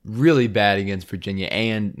really bad against Virginia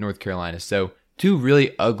and North Carolina. So 2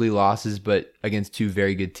 really ugly losses, but against 2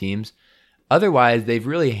 very good teams. Otherwise, they've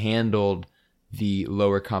really handled the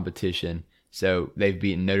lower competition. So they've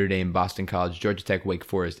beaten Notre Dame, Boston College, Georgia Tech, Wake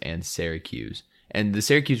Forest, and Syracuse. And the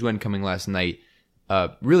Syracuse win coming last night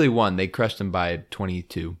really won. They crushed them by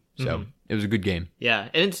 22. So it was a good game. Yeah.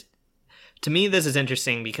 And to me, this is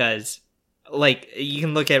interesting because you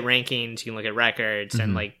can look at rankings, you can look at records,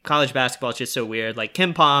 and college basketball is just so weird.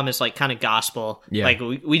 KenPom is kind of gospel. Yeah.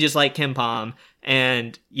 We just like KenPom.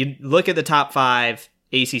 And you look at the top 5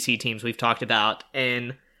 ACC teams we've talked about,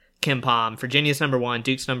 and KenPom, Virginia's number 1,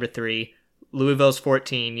 Duke's number 3, Louisville's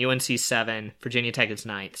 14, UNC's 7, Virginia Tech is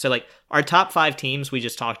 9th. So our top 5 teams we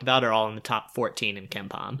just talked about are all in the top 14 in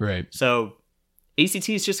KenPom. Right. So ACT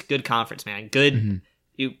is just a good conference, man. Good.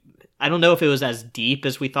 I don't know if it was as deep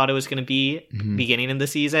as we thought it was going to be beginning of the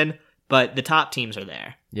season, but the top teams are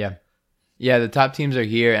there. Yeah. Yeah, the top teams are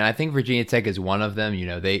here, and I think Virginia Tech is one of them.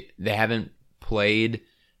 They haven't played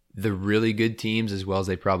the really good teams as well as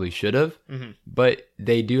they probably should have. But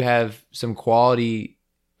they do have some quality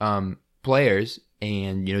players.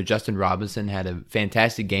 And, Justin Robinson had a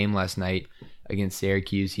fantastic game last night against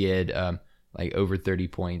Syracuse. He had like over 30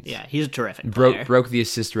 points. Yeah, he's a terrific player. Broke the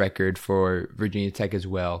assist record for Virginia Tech as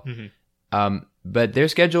well. But their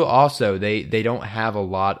schedule also, they don't have a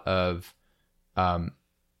lot of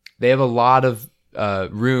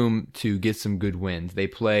room to get some good wins. They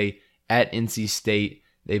play at NC State.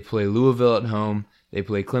 They play Louisville at home. They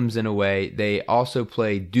play Clemson away. They also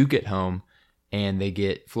play Duke at home, and they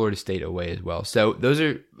get Florida State away as well. So those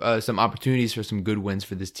are some opportunities for some good wins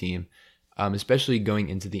for this team, especially going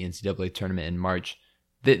into the NCAA tournament in March.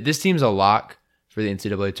 This team's a lock for the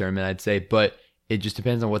NCAA tournament, I'd say, but it just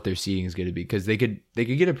depends on what their seeding is going to be, because they could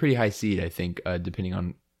get a pretty high seed, I think, depending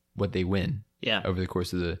on what they win. Yeah. Over the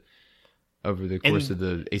course of the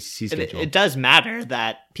ACC schedule. It does matter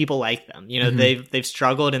that people like them. They've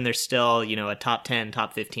struggled, and they're still, a top 10,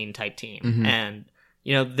 top 15 type team. And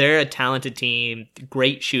they're a talented team,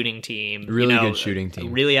 great shooting team. Really good shooting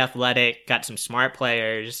team. Really athletic, got some smart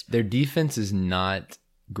players. Their defense is not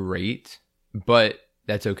great, but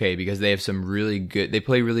that's okay because they have some really good... They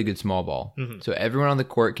play really good small ball. So everyone on the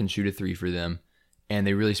court can shoot a three for them, and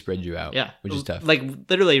they really spread you out, which is tough. Like,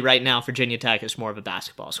 literally right now, Virginia Tech is more of a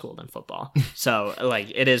basketball school than football. So,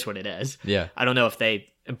 it is what it is. Yeah. I don't know if they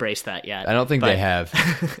embrace that yet. I don't think they have.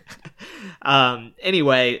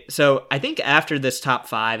 Anyway, so I think after this top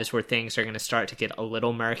 5 is where things are going to start to get a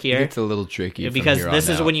little murkier. It's a little tricky because this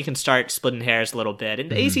is when you can start splitting hairs a little bit. And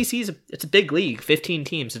the ACC it's a big league, 15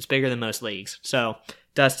 teams. It's bigger than most leagues. So,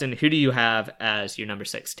 Dustin, who do you have as your number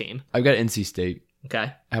 6 team? I've got NC State.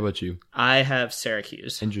 Okay. How about you? I have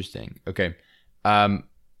Syracuse. Interesting. Okay. I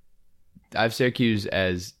have Syracuse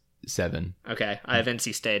as 7. Okay. I have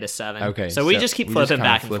NC State as 7. Okay. So we just keep flipping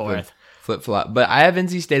back and forth. Flip-flop. But I have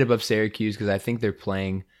NC State above Syracuse because I think they're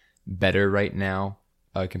playing better right now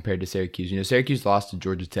compared to Syracuse. Syracuse lost to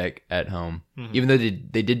Georgia Tech at home. Even though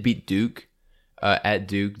they did beat Duke at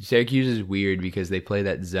Duke. Syracuse is weird because they play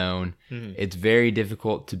that zone. It's very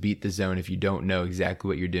difficult to beat the zone if you don't know exactly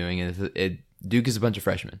what you're doing. And Duke is a bunch of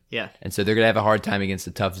freshmen. Yeah. And so they're going to have a hard time against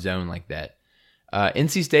a tough zone like that.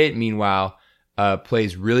 NC State, meanwhile,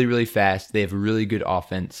 plays really, really fast. They have a really good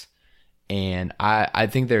offense. And I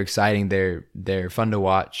think they're exciting. They're fun to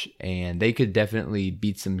watch. And they could definitely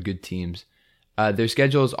beat some good teams. Their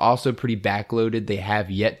schedule is also pretty backloaded. They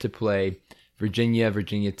have yet to play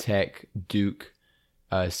Virginia Tech, Duke,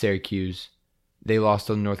 Syracuse. They lost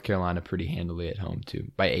to North Carolina pretty handily at home,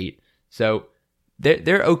 too, by 8. So...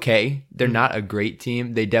 They're okay. They're not a great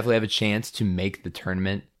team. They definitely have a chance to make the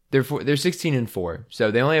tournament. They're 16-4,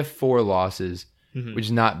 so they only have 4 losses, which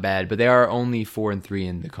is not bad. But they are only 4-3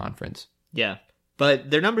 in the conference. Yeah,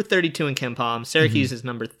 but they're number 32 in KenPom. Syracuse is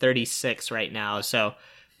number 36 right now, so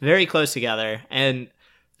very close together. And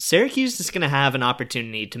Syracuse is going to have an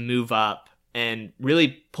opportunity to move up and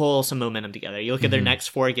really pull some momentum together. You look at their next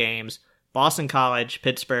 4 games: Boston College,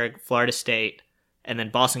 Pittsburgh, Florida State. And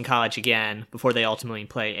then Boston College again before they ultimately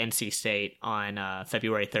play NC State on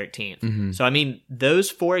February 13th. So,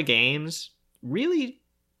 those 4 games really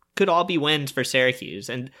could all be wins for Syracuse.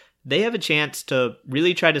 And they have a chance to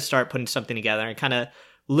really try to start putting something together and kind of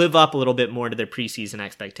live up a little bit more to their preseason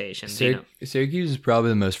expectations. Syracuse is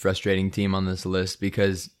probably the most frustrating team on this list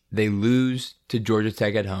because they lose to Georgia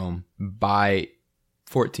Tech at home by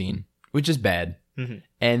 14, which is bad.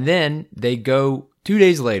 And then they go 2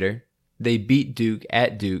 days later... They beat Duke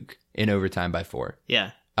at Duke in overtime by 4.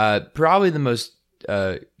 Yeah. Probably the most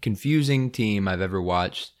confusing team I've ever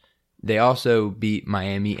watched. They also beat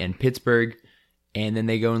Miami and Pittsburgh, and then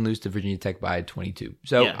they go and lose to Virginia Tech by 22.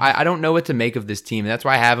 So yeah. I don't know what to make of this team. That's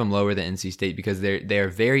why I have them lower than NC State because they are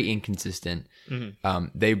very inconsistent.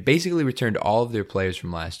 They basically returned all of their players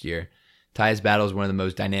from last year. Tyus Battle is one of the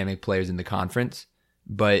most dynamic players in the conference,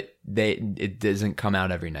 but it doesn't come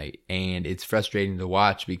out every night, and it's frustrating to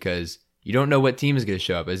watch because you don't know what team is going to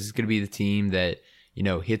show up. Is this going to be the team that,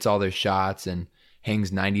 hits all their shots and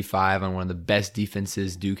hangs 95 on one of the best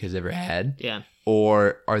defenses Duke has ever had? Yeah.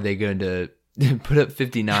 Or are they going to put up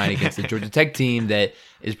 59 against the Georgia Tech team that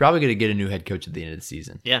is probably going to get a new head coach at the end of the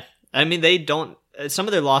season? Yeah. They don't – some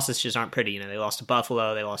of their losses just aren't pretty. They lost to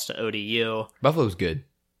Buffalo. They lost to ODU. Buffalo's good.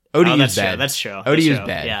 ODU's bad. That's true. ODU's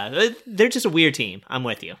bad. Yeah. They're just a weird team. I'm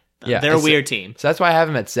with you. Yeah, they're a weird team. So that's why I have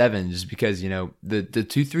them at 7, just because, the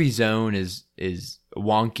 2-3 zone is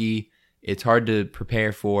wonky. It's hard to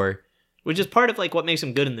prepare for. Which is part of what makes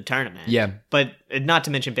them good in the tournament. Yeah. But not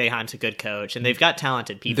to mention Boeheim's a good coach, and they've got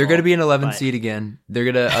talented people. They're going to be an 11 seed again. They're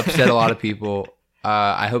going to upset a lot of people.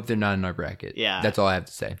 I hope they're not in our bracket. Yeah. That's all I have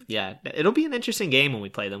to say. Yeah, it'll be an interesting game when we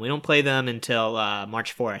play them. We don't play them until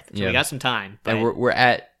March 4th, so we got some time. But, And we're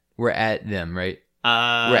at them, right?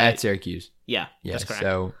 We're at Syracuse. Yeah, that's correct.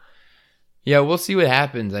 So, yeah, we'll see what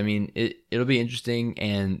happens. I mean, it'll be interesting,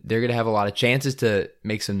 and they're going to have a lot of chances to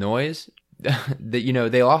make some noise.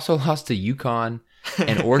 They also lost to UConn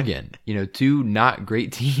and Oregon, two not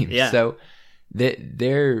great teams. Yeah. So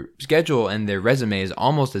their schedule and their resume is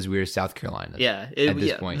almost as weird as South Carolina. Yeah, at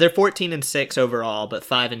this point. They're 14-6 overall, but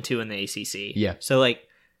 5-2 in the ACC. Yeah. So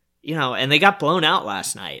and they got blown out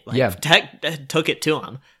last night. Tech took it to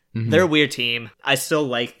them. Mm-hmm. They're a weird team. I still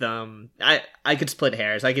like them. I could split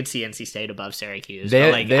hairs. I could see NC State above Syracuse.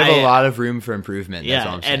 They have a lot of room for improvement. That's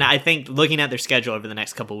all I'm saying. And I think looking at their schedule over the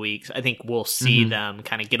next couple weeks, I think we'll see them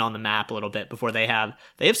kind of get on the map a little bit before they have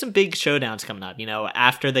some big showdowns coming up.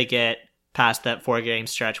 After they get past that 4-game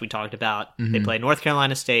stretch we taled about, they play North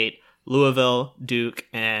Carolina State, Louisville, Duke,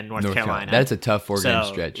 and North Carolina. That's a tough 4-game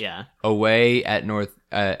stretch. Yeah. Away at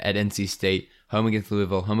NC State, home against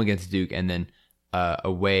Louisville, home against Duke, and then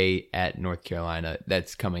away at North Carolina.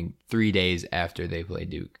 That's coming 3 days after they play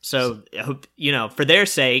Duke. So, for their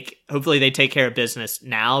sake, hopefully they take care of business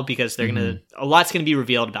now, because they're a lot's gonna be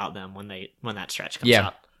revealed about them when that stretch comes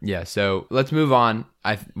up. Yeah. So let's move on.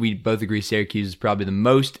 We both agree Syracuse is probably the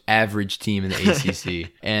most average team in the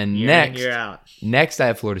ACC. And You're out. Next, I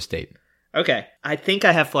have Florida State. Okay, I think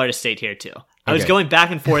I have Florida State here too. I was going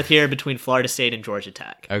back and forth here between Florida State and Georgia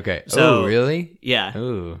Tech. Okay. So, really? Yeah.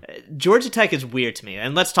 Ooh. Georgia Tech is weird to me,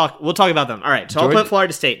 and we'll talk about them. All right, so I'll put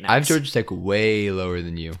Florida State next. I have Georgia Tech way lower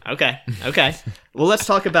than you. Okay. Well, let's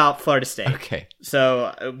talk about Florida State. Okay.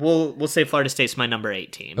 So we'll say Florida State's my number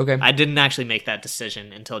 8 team. Okay. I didn't actually make that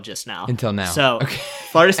decision until just now. So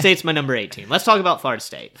Florida State's my number 8 team. Let's talk about Florida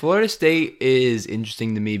State. Florida State is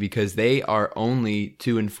interesting to me because they are only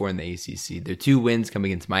 2-4 in the ACC. Their 2 wins come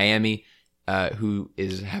against Miami, who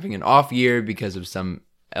is having an off year because of some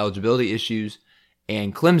eligibility issues,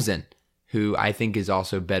 and Clemson, who I think is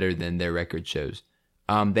also better than their record shows.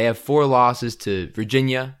 They have 4 losses to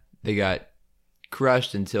Virginia. They got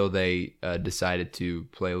crushed until they decided to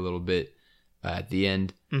play a little bit at the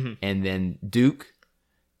end. Mm-hmm. And then Duke,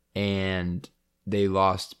 and they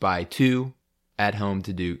lost by 2 at home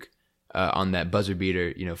to Duke on that buzzer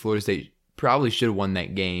beater. Florida State probably should have won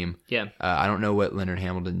that game. Yeah. I don't know what Leonard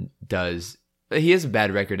Hamilton does. He has a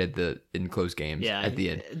bad record in close games at the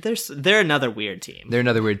end. They're another weird team.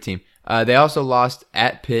 They also lost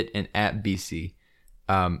at Pitt and at BC.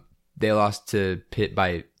 They lost to Pitt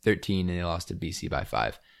by 13 and they lost to BC by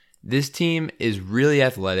 5. This team is really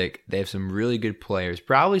athletic. They have some really good players,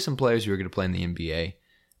 probably some players who are going to play in the NBA.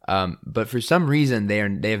 But for some reason, they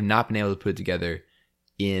have not been able to put it together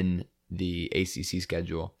in the ACC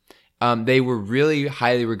schedule. They were really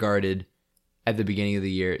highly regarded at the beginning of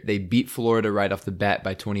the year. They beat Florida right off the bat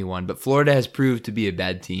by 21, but Florida has proved to be a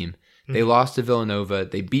bad team. They lost to Villanova.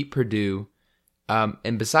 They beat Purdue.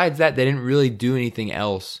 And besides that, they didn't really do anything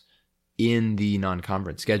else in the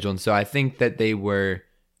non-conference schedule. And so I think that they were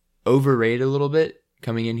overrated a little bit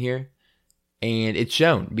coming in here. And it's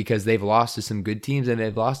shown because they've lost to some good teams and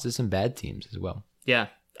they've lost to some bad teams as well. Yeah.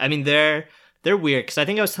 I mean, they're weird because I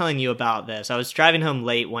think I was telling you about this. I was driving home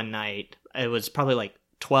late one night. It was probably like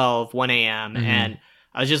 1 a.m. And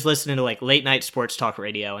I was just listening to late night sports talk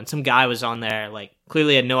radio, and some guy was on there,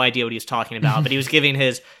 clearly had no idea what he was talking about, but he was giving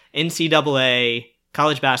his NCAA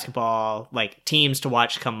college basketball teams to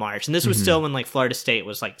watch come March. And this was still when Florida State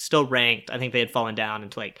was still ranked. I think they had fallen down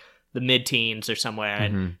into the mid-teens or somewhere.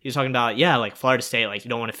 And he was talking about, Florida State, you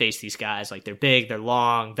don't want to face these guys. They're big, they're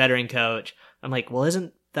long, veteran coach. I'm like, well,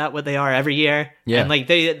 isn't that what they are every year? Yeah. And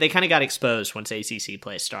they kind of got exposed once ACC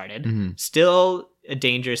play started. Still a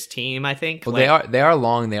dangerous team, I think. Well, they are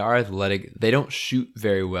long, they are athletic. They don't shoot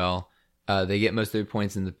very well. They get most of their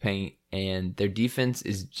points in the paint, and their defense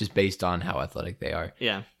is just based on how athletic they are.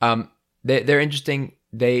 Yeah. They're interesting.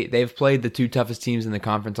 They've played the 2 toughest teams in the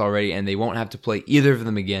conference already, and they won't have to play either of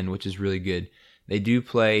them again, which is really good. They do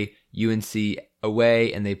play UNC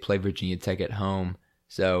away, and they play Virginia Tech at home.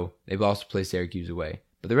 So they've also played Syracuse away.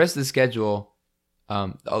 But the rest of the schedule,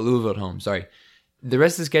 Louisville at home, sorry. The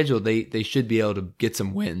rest of the schedule, they should be able to get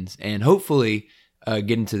some wins and hopefully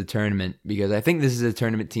get into the tournament, because I think this is a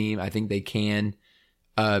tournament team. I think they can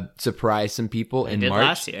surprise some people in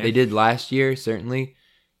March. They did last year, certainly.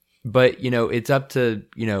 But, it's up to,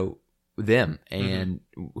 them and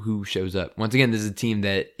who shows up. Once again, this is a team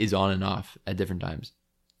that is on and off at different times.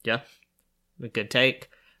 Yeah. A good take.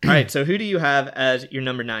 All right, so who do you have as your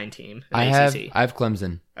number 9 team in I ACC? have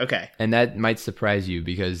Clemson. Okay. And that might surprise you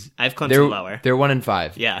because I have Clemson lower. They're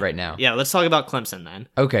 1-5 right now. Yeah, let's talk about Clemson then.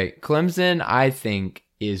 Okay, Clemson, I think,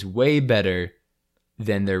 is way better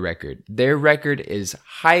than their record. Their record is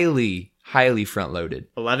highly, highly front-loaded.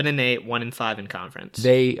 11-8, 1-5 in conference.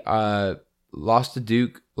 They lost to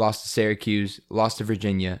Duke, lost to Syracuse, lost to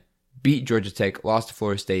Virginia, beat Georgia Tech, lost to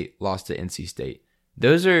Florida State, lost to NC State.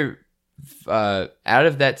 Those are, out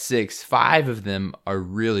of that 6, 5 of them are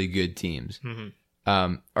really good teams.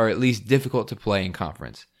 Or at least difficult to play in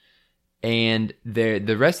conference. And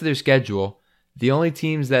the rest of their schedule, the only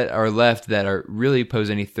teams that are left that are really pose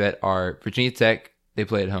any threat are Virginia Tech, they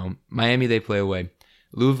play at home. Miami, they play away.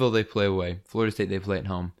 Louisville, they play away. Florida State, they play at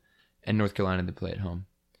home. And North Carolina, they play at home.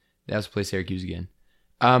 They also play Syracuse again.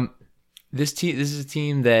 This is a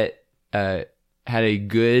team that had a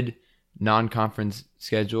good non-conference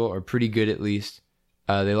schedule, or pretty good at least.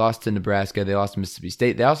 They lost to Nebraska. They lost to Mississippi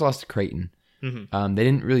State. They also lost to Creighton. They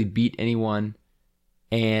didn't really beat anyone.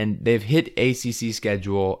 And they've hit ACC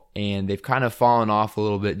schedule, and they've kind of fallen off a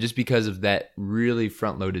little bit just because of that really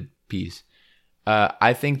front-loaded piece.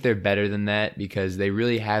 I think they're better than that because they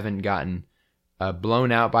really haven't gotten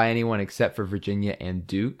blown out by anyone except for Virginia and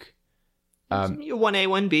Duke. 1A,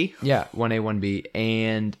 1B. Yeah, 1A, 1B.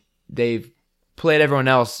 And they've played everyone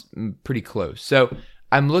else pretty close. So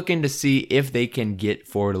I'm looking to see if they can get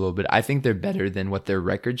forward a little bit. I think they're better than what their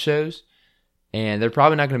record shows. And they're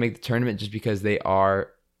probably not going to make the tournament just because they are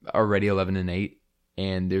already 11-8.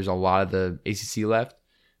 And there's a lot of the ACC left.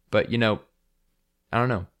 But, I don't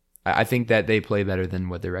know. I think that they play better than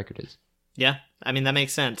what their record is. Yeah, I mean, that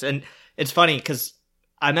makes sense. And it's funny because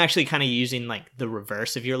I'm actually kind of using like the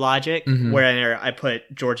reverse of your logic, where I put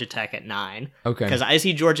Georgia Tech at 9. Okay. Because I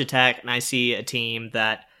see Georgia Tech and I see a team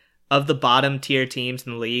that, of the bottom tier teams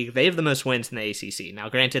in the league, they have the most wins in the ACC. Now,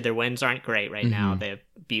 granted, their wins aren't great right now. They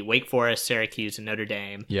beat Wake Forest, Syracuse, and Notre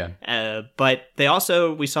Dame. Yeah. But they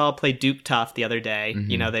also, we saw, play Duke tough the other day.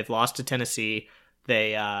 They've lost to Tennessee.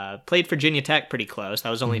 They played Virginia Tech pretty close.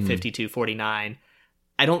 That was only 52-49.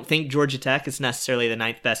 I don't think Georgia Tech is necessarily the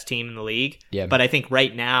 9th best team in the league. Yeah. But I think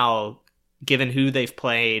right now, given who they've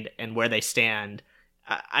played and where they stand,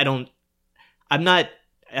 I don't know.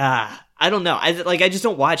 I just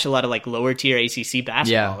don't watch a lot of like lower tier ACC basketball.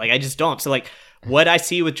 Yeah. Like I just don't. So like what I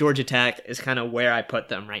see with Georgia Tech is kind of where I put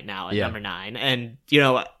them right now at number 9. And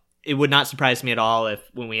it would not surprise me at all if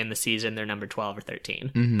when we end the season they're number 12 or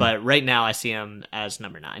 13. But right now I see them as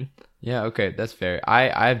number 9. Yeah, okay, that's fair.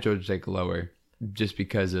 I have Georgia Tech lower just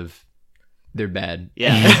because of they're bad.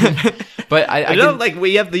 Yeah. But I know, like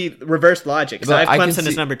we have the reverse logic. So I have Clemson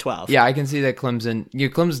as number 12. Yeah, I can see that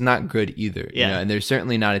Clemson's not good either. Yeah. And they're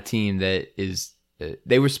certainly not a team that is.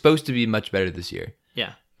 They were supposed to be much better this year.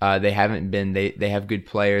 Yeah. They haven't been. They have good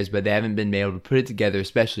players, but they haven't been able to put it together,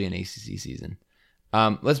 especially in ACC season.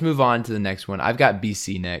 Let's move on to the next one. I've got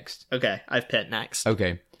BC next. Okay, I have Pitt next.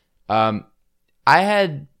 Okay. I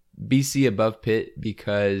had BC above Pitt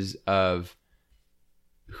because of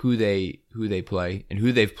who they play and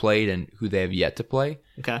who they've played and who they have yet to play.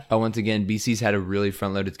 Okay. Once again, BC's had a really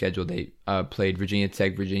front-loaded schedule. They played Virginia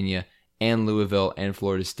Tech, Virginia, and Louisville and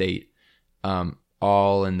Florida State,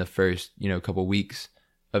 all in the first couple weeks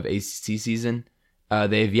of ACC season.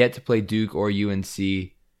 They have yet to play Duke or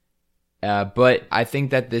UNC. But I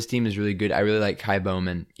think that this team is really good. I really like Kai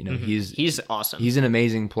Bowman. He's awesome. He's an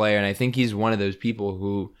amazing player, and I think he's one of those people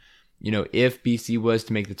who, if BC was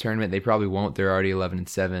to make the tournament, they probably won't. They're already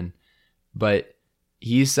 11-7, but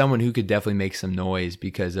he's someone who could definitely make some noise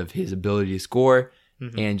because of his ability to score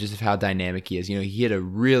and just of how dynamic he is. He had a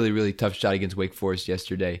really, really tough shot against Wake Forest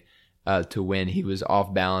yesterday to win. He was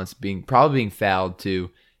off balance, probably being fouled to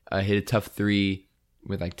hit a tough three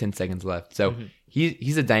with like 10 seconds left. So.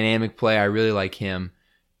 He's a dynamic player. I really like him,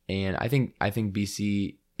 and I think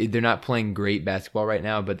BC, they're not playing great basketball right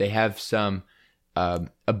now, but they have some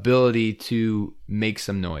ability to make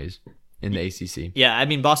some noise in the ACC. Yeah, I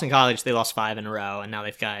mean Boston College, they lost 5 in a row, and now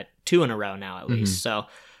they've got 2 in a row now at least. So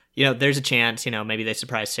there's a chance. Maybe they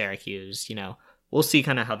surprise Syracuse. We'll see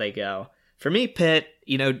kind of how they go. For me, Pitt,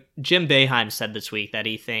 Jim Boeheim said this week that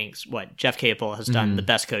he thinks Jeff Capel has done the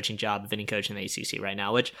best coaching job of any coach in the ACC right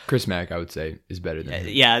now, which Chris Mack, I would say, is better than him.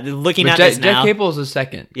 Yeah, looking at this now. Jeff Capel is a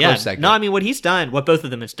second. Yeah, second. No, I mean, what he's done, what both of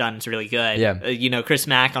them has done is really good. Yeah. Chris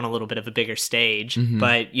Mack on a little bit of a bigger stage,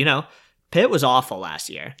 but, Pitt was awful last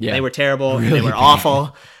year. Yeah. They were terrible. Really they were bad.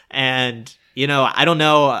 awful. And, I don't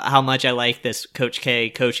know how much I like this Coach K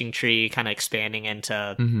coaching tree kind of expanding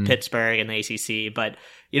into Pittsburgh and the ACC, but,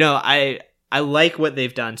 I like what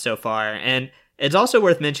they've done so far. And It's also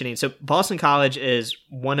worth mentioning. So Boston College is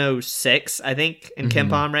 106, I think, in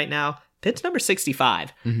KenPom right now. Pitt's number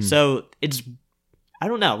 65. So it's, I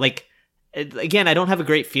don't know. Like, again, I don't have a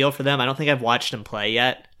great feel for them. I don't think I've watched them play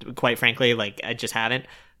yet, quite frankly. Like, I just haven't.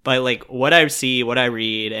 But, like, what I see, what I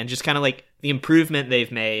read, and just kind of, like, the improvement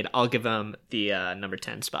they've made, I'll give them the number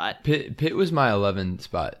 10 spot. Pitt was my 11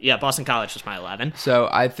 spot. Yeah, Boston College was my 11. So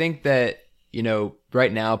I think that,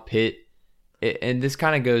 right now, Pitt, and this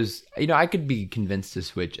kind of goes, I could be convinced to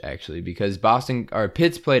switch, actually, because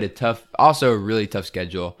Pitt's played a really tough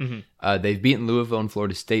schedule. They've beaten Louisville and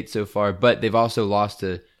Florida State so far, but they've also lost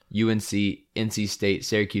to UNC, NC State,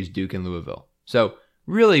 Syracuse, Duke, and Louisville. So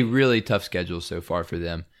really, really tough schedule so far for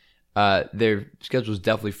them. Their schedule is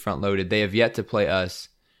definitely front-loaded. They have yet to play us.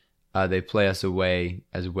 They play us away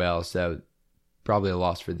as well, so probably a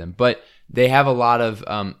loss for them. But they have a lot of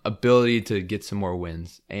ability to get some more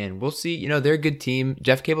wins, and we'll see. They're a good team.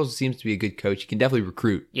 Jeff Cable seems to be a good coach. He can definitely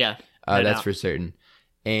recruit. Yeah, that's for certain.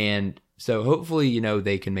 And so hopefully,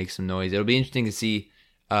 they can make some noise. It'll be interesting to see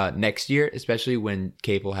next year, especially when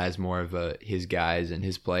Cable has more of his guys and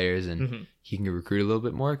his players, and he can recruit a little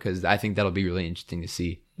bit more, because I think that'll be really interesting to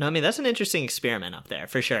see. No, I mean, that's an interesting experiment up there,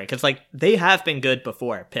 for sure. Because, like, they have been good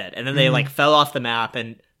before, Pitt. And then they, like, fell off the map.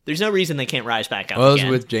 And there's no reason they can't rise back up again. Well, it was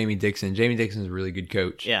with Jamie Dixon. Jamie Dixon's a really good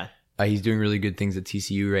coach. Yeah. He's doing really good things at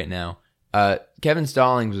TCU right now. Kevin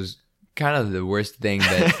Stallings was kind of the worst thing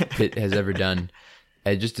that Pitt has ever done.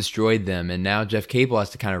 It just destroyed them. And now Jeff Cable has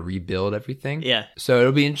to kind of rebuild everything. Yeah. So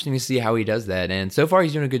it'll be interesting to see how he does that. And so far,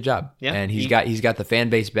 he's doing a good job. Yeah. And he's got the fan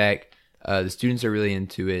base back. The students are really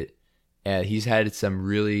into it. He's had some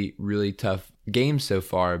really, really tough games so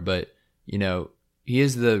far, but he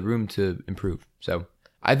has the room to improve. So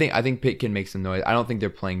I think Pitt can make some noise. I don't think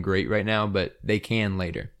they're playing great right now, but they can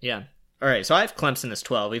later. Yeah. All right. So I have Clemson as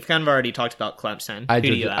 12. We've kind of already talked about Clemson. I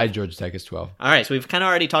had Georgia Tech as 12. All right. So we've kind of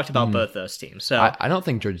already talked about both those teams. So I don't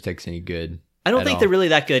think Georgia Tech's any good. I don't think they're really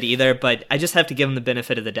that good either, but I just have to give them the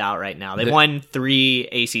benefit of the doubt right now. They've won 3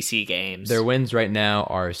 ACC games. Their wins right now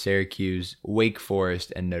are Syracuse, Wake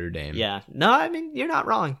Forest, and Notre Dame. Yeah. No, I mean, you're not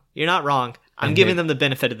wrong. You're not wrong. I'm giving them the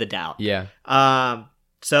benefit of the doubt. Yeah.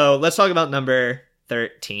 So let's talk about number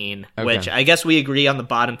 13, Okay. which I guess we agree on the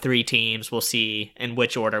bottom 3 teams. We'll see in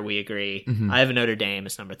which order we agree. I have Notre Dame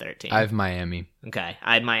as number 13. I have Miami. Okay.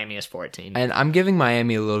 I had Miami as 14. And I'm giving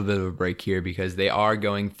Miami a little bit of a break here because they are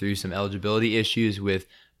going through some eligibility issues with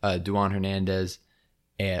Duan Hernandez,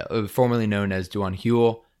 formerly known as Duan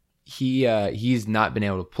Huel. He's not been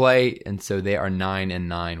able to play, and so they are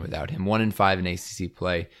 9-9 without him. 1-5 in ACC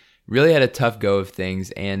play. Really had a tough go of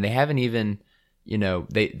things, and they haven't even,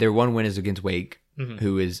 their one win is against Wake,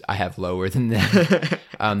 who is I have lower than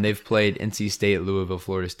them. They've played NC State, Louisville,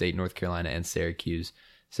 Florida State, North Carolina, and Syracuse.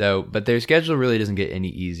 So, but their schedule really doesn't get any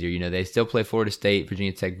easier. They still play Florida State,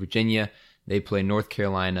 Virginia Tech, Virginia. They play North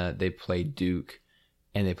Carolina. They play Duke,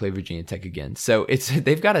 and they play Virginia Tech again. So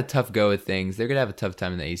they've got a tough go of things. They're gonna have a tough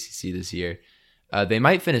time in the ACC this year. They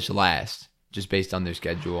might finish last just based on their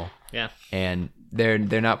schedule. Yeah, and they're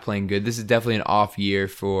not playing good. This is definitely an off year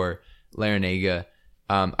for Larrañaga.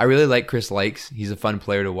 I really like Chris Lakes. He's a fun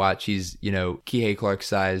player to watch. He's Kihei Clark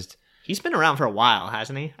sized. He's been around for a while,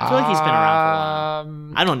 hasn't he? I feel like he's been around for a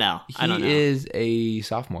while. I don't know. He is a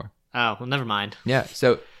sophomore. Oh, well, never mind. Yeah.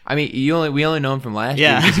 So I mean, we only know him from last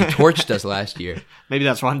year because he torched us last year. Maybe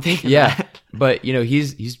that's one thing. Yeah, but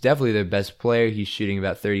he's definitely their best player. He's shooting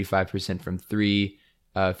about 35% from 3,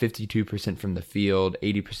 52% from the field,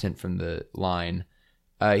 80% from the line.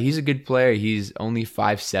 He's a good player. He's only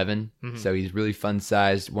 5'7", so he's really fun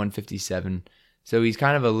sized, 157. So he's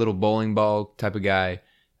kind of a little bowling ball type of guy.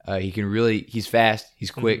 He's fast,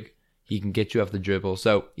 he's quick, he can get you off the dribble.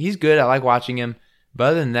 So he's good. I like watching him. But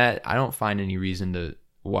other than that, I don't find any reason to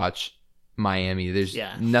watch Miami. There's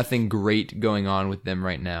nothing great going on with them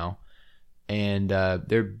right now. And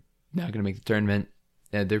they're not going to make the tournament.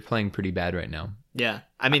 They're playing pretty bad right now. Yeah.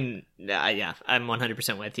 I mean, yeah, I'm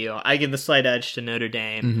 100% with you. I give the slight edge to Notre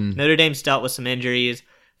Dame. Notre Dame's dealt with some injuries.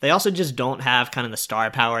 They also just don't have kind of the star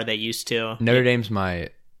power they used to. Notre Dame's my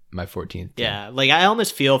 14th team. Yeah, like I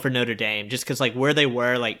almost feel for Notre Dame just because like where they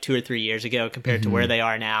were like 2 or 3 years ago compared to where they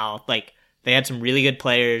are now. Like they had some really good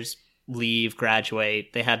players leave,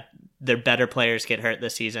 graduate. They had their better players get hurt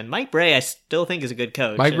this season. Mike Brey, I still think is a good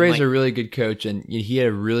coach. Mike Brey's a really good coach, and he had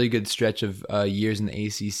a really good stretch of years in the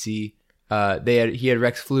ACC. He had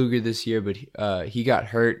Rex Pfluger this year, but he got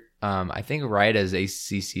hurt. I think right as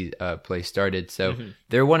ACC play started. So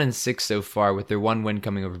they're 1-6 so far, with their one win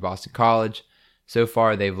coming over Boston College. So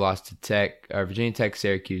far, they've lost to Virginia Tech,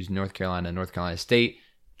 Syracuse, North Carolina State,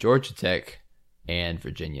 Georgia Tech, and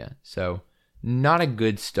Virginia. So not a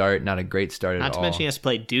good start, not a great start at all. Not to mention he has to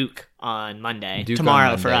play Duke on Monday. Duke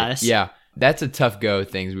tomorrow on for Monday. us. Yeah, that's a tough go.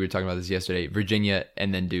 Things we were talking about this yesterday. Virginia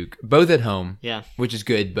and then Duke, both at home. Yeah, which is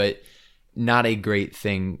good, but not a great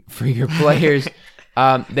thing for your players.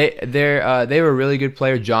 They were a really good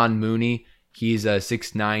player. John Mooney, he's a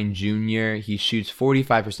 6'9" junior. He shoots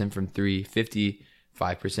 45% from three,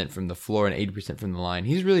 55% from the floor, and 80% from the line.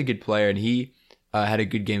 He's a really good player, and he had a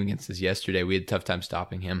good game against us yesterday. We had a tough time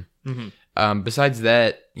stopping him. Besides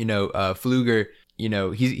that, Pfluger,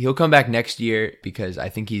 he'll come back next year because I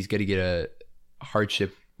think he's going to get a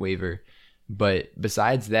hardship waiver. But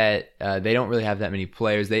besides that, they don't really have that many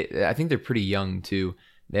players. I think they're pretty young too.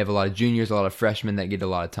 They have a lot of juniors, a lot of freshmen that get a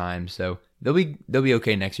lot of time. So they'll be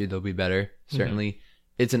okay next year. They'll be better, certainly.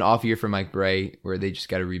 It's an off year for Mike Bray where they just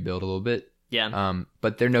got to rebuild a little bit. Yeah.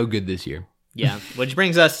 But they're no good this year. Yeah, which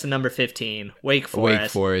brings us to number 15, Wake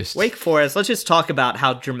Forest. Wake Forest, let's just talk about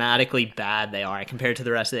how dramatically bad they are compared to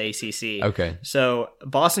the rest of the ACC. Okay. So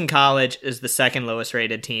Boston College is the second lowest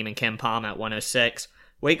rated team in KenPom at 106.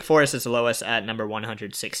 Wake Forest is the lowest at number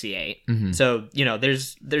 168. So,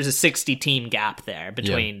 there's a 60 team gap there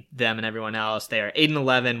between them and everyone else. They are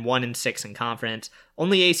 8-11, 1-6 in conference.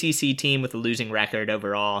 Only ACC team with a losing record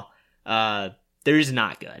overall. They're just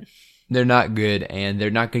not good. They're not good, and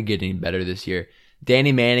they're not going to get any better this year.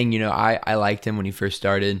 Danny Manning, I liked him when he first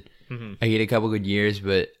started. He had a couple good years,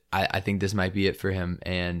 but I think this might be it for him.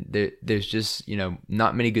 And there's just,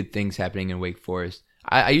 not many good things happening in Wake Forest.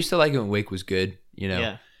 I used to like it when Wake was good,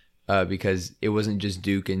 because it wasn't just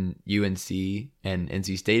Duke and UNC and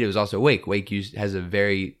NC State. It was also Wake. Wake has a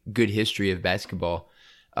very good history of basketball.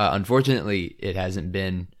 Unfortunately, it hasn't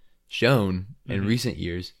been shown in recent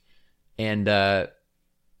years. And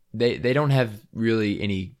they don't have really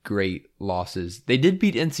any great losses. They did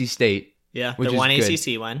beat NC State. Yeah, which the is one good.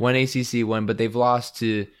 ACC one. One ACC one, but they've lost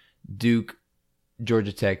to Duke,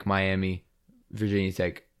 Georgia Tech, Miami, Virginia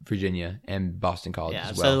Tech, Virginia, and Boston College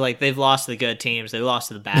as well. So they've lost to the good teams. They've lost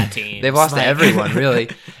to the bad teams. They've lost to everyone, really.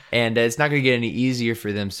 And it's not going to get any easier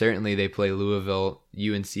for them. Certainly, they play Louisville,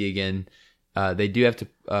 UNC again. They do have to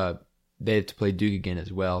play Duke again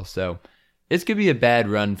as well. So it's going to be a bad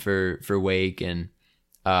run for Wake, and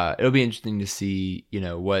it'll be interesting to see,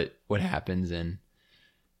 what happens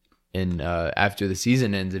and after the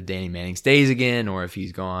season ends, if Danny Manning stays again or if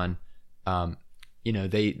he's gone. They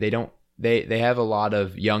have a lot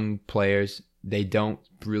of young players. They don't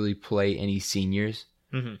really play any seniors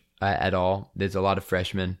at all. There's a lot of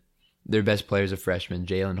freshmen. Their best players are freshmen,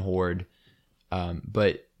 Jalen Horde.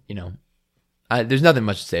 But there's nothing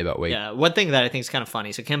much to say about Wake. Yeah, one thing that I think is kind of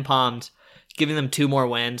funny. So KenPom's giving them 2 more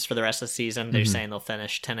wins for the rest of the season. They're saying they'll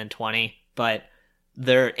finish 10-20, but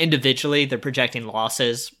they're projecting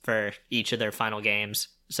losses for each of their final games.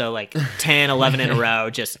 So 10, 11 in a row,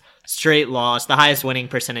 just straight loss. The highest winning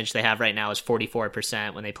percentage they have right now is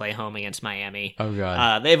 44% when they play home against Miami. Oh,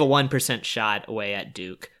 God. They have a 1% shot away at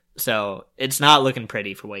Duke. So it's not looking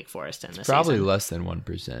pretty for Wake Forest in this Probably season. less than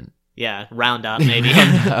 1%. Yeah, round up maybe.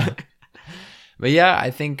 But yeah,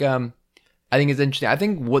 I think it's interesting. I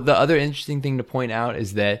think what the other interesting thing to point out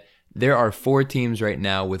is that there are 4 teams right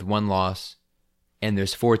now with 1 loss, and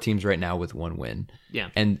there's 4 teams right now with 1 win. Yeah.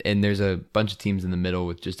 And there's a bunch of teams in the middle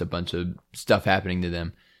with just a bunch of stuff happening to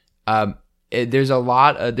them.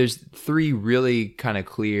 There's 3 really kind of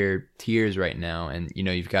clear tiers right now. And,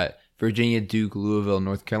 you've got Virginia, Duke, Louisville,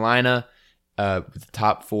 North Carolina, with the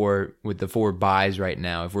top 4, with the 4 buys right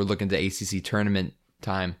now. If we're looking to ACC tournament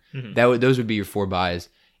time, those would be your 4 buys.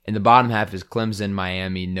 And the bottom half is Clemson,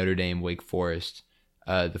 Miami, Notre Dame, Wake Forest,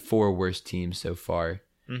 the 4 worst teams so far.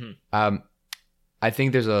 I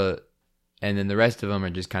think and then the rest of them are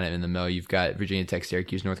just kind of in the middle. You've got Virginia Tech,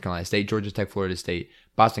 Syracuse, North Carolina State, Georgia Tech, Florida State,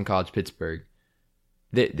 Boston College, Pittsburgh.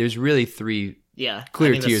 There's really 3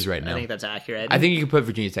 clear tiers right now. I think that's accurate. I think you can put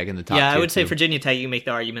Virginia Tech in the top tier. Yeah, I would say Virginia Tech, you can make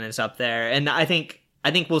the argument is up there. And I think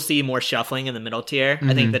we'll see more shuffling in the middle tier.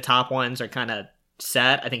 I think the top ones are kind of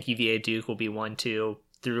set. I think UVA Duke will be 1, 2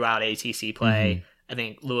 throughout ACC play. I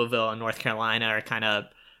think Louisville and North Carolina are kind of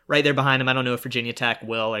right there behind them. I don't know if Virginia Tech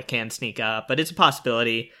will or can sneak up, but it's a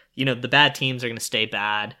possibility. The bad teams are going to stay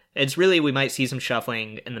bad. It's really, we might see some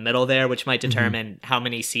shuffling in the middle there, which might determine how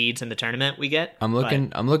many seeds in the tournament we get. I'm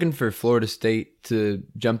looking for Florida State to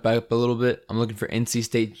jump up a little bit. I'm looking for NC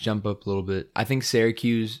State to jump up a little bit. I think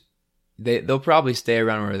Syracuse, they'll probably stay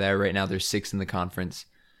around where they're right now. They're 6th in the conference.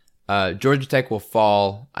 Georgia Tech will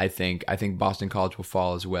fall, I think. I think Boston College will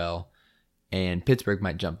fall as well. And Pittsburgh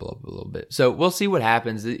might jump up a little bit. So we'll see what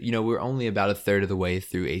happens. We're only about a third of the way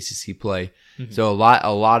through ACC play. So a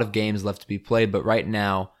lot of games left to be played. But right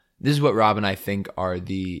now, this is what Rob and I think are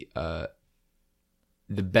the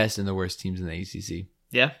the best and the worst teams in the ACC.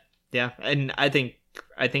 Yeah, and I think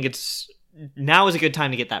it's now is a good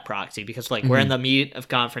time to get that proxy because we're in the meat of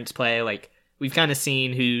conference play. We've kind of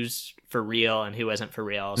seen who's for real and who isn't for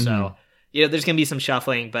real. So there's gonna be some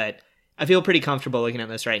shuffling, but I feel pretty comfortable looking at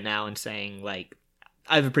this right now and saying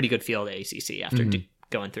I have a pretty good feel of the ACC after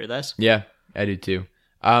going through this. Yeah, I do too.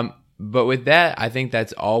 But with that, I think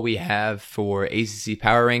that's all we have for ACC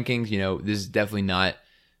power rankings. This is definitely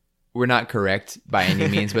we're not correct by any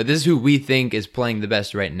means, but this is who we think is playing the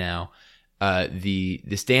best right now. The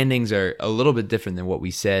standings are a little bit different than what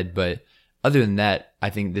we said, but other than that, I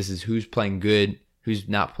think this is who's playing good, who's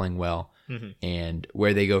not playing well, and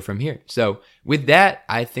where they go from here. So with that,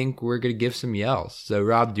 I think we're going to give some yells. So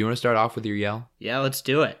Rob, do you want to start off with your yell? Yeah, let's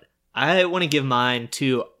do it. I want to give mine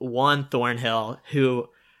to Juan Thornhill, who,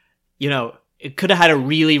 it could have had a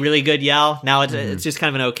really, really good yell. Now it's just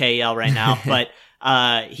kind of an okay yell right now, but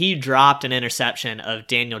he dropped an interception of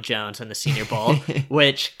Daniel Jones in the Senior Bowl,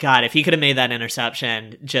 which, God, if he could have made that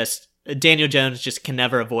interception, Daniel Jones just can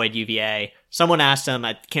never avoid UVA. Someone asked him,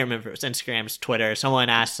 I can't remember if it was Instagram's Twitter, someone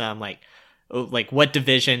asked him, what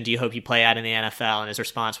division do you hope you play at in the NFL? And his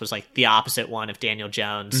response was the opposite one of Daniel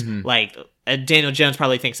Jones. Daniel Jones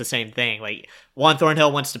probably thinks the same thing. Juan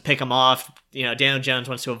Thornhill wants to pick him off. Daniel Jones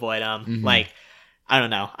wants to avoid him. I don't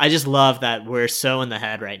know. I just love that we're so in the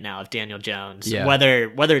head right now of Daniel Jones,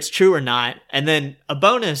 whether it's true or not. And then a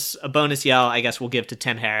bonus yell, I guess we'll give to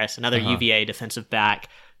Tim Harris, another UVA defensive back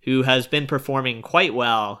who has been performing quite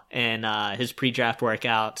well in his pre-draft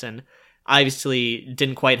workouts and obviously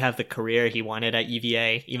didn't quite have the career he wanted at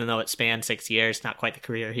UVA, even though it spanned 6 years, not quite the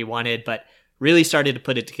career he wanted, but really started to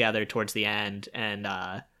put it together towards the end. And,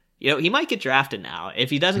 he might get drafted now. If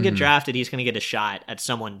he doesn't get drafted, he's going to get a shot at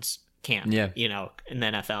someone's camp, in the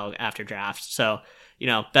NFL after draft. So,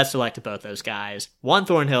 best of luck to both those guys. Juan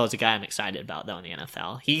Thornhill is a guy I'm excited about, though, in the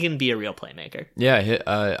NFL. He can be a real playmaker. Yeah,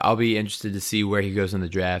 I'll be interested to see where he goes in the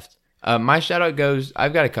draft. My shout-out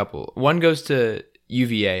I've got a couple. One goes to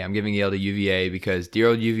UVA. I'm giving a yell to UVA because dear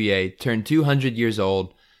old UVA turned 200 years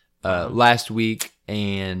old last week,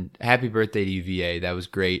 and happy birthday to UVA. That was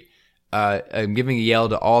great. I'm giving a yell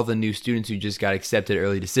to all the new students who just got accepted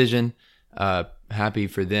early decision. Happy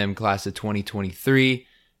for them, class of 2023.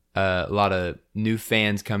 A lot of new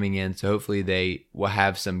fans coming in, so hopefully they will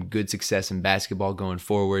have some good success in basketball going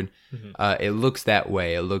forward. It looks that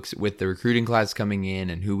way. It looks with the recruiting class coming in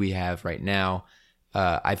and who we have right now.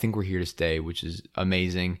 I think we're here to stay, which is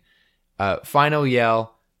amazing. Final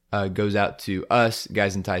yell goes out to us,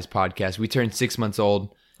 Guys and Ties podcast. We turned 6 months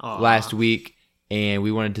old last week, and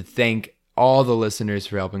we wanted to thank all the listeners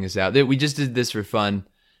for helping us out. We just did this for fun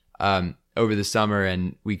over the summer,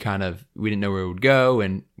 and we didn't know where it would go,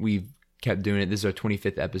 and we kept doing it. This is our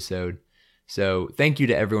 25th episode. So thank you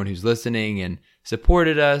to everyone who's listening and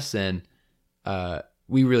supported us, and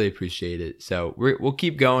we really appreciate it. So we'll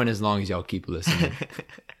keep going as long as y'all keep listening.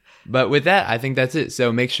 But with that, I think that's it.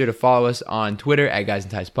 So make sure to follow us on Twitter at Guys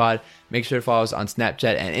and Ties Pod. Make sure to follow us on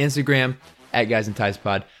Snapchat and Instagram at Guys and Ties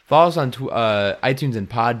Pod. Follow us on iTunes and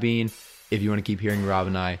Podbean if you want to keep hearing Rob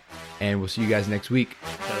and I. And we'll see you guys next week.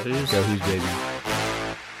 Go Who's, baby.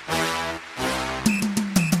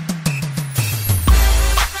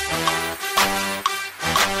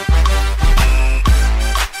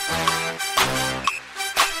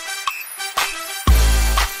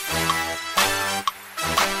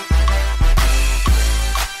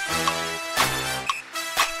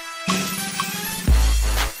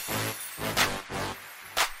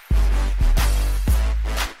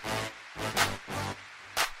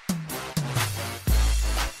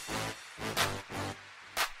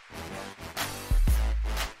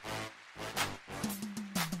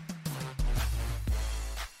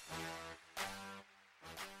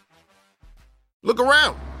 Look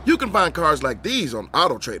around. You can find cars like these on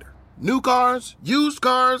AutoTrader. New cars, used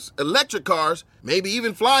cars, electric cars, maybe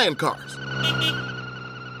even flying cars.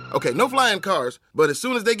 Okay, no flying cars, but as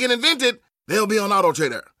soon as they get invented, they'll be on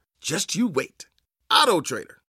AutoTrader. Just you wait. AutoTrader.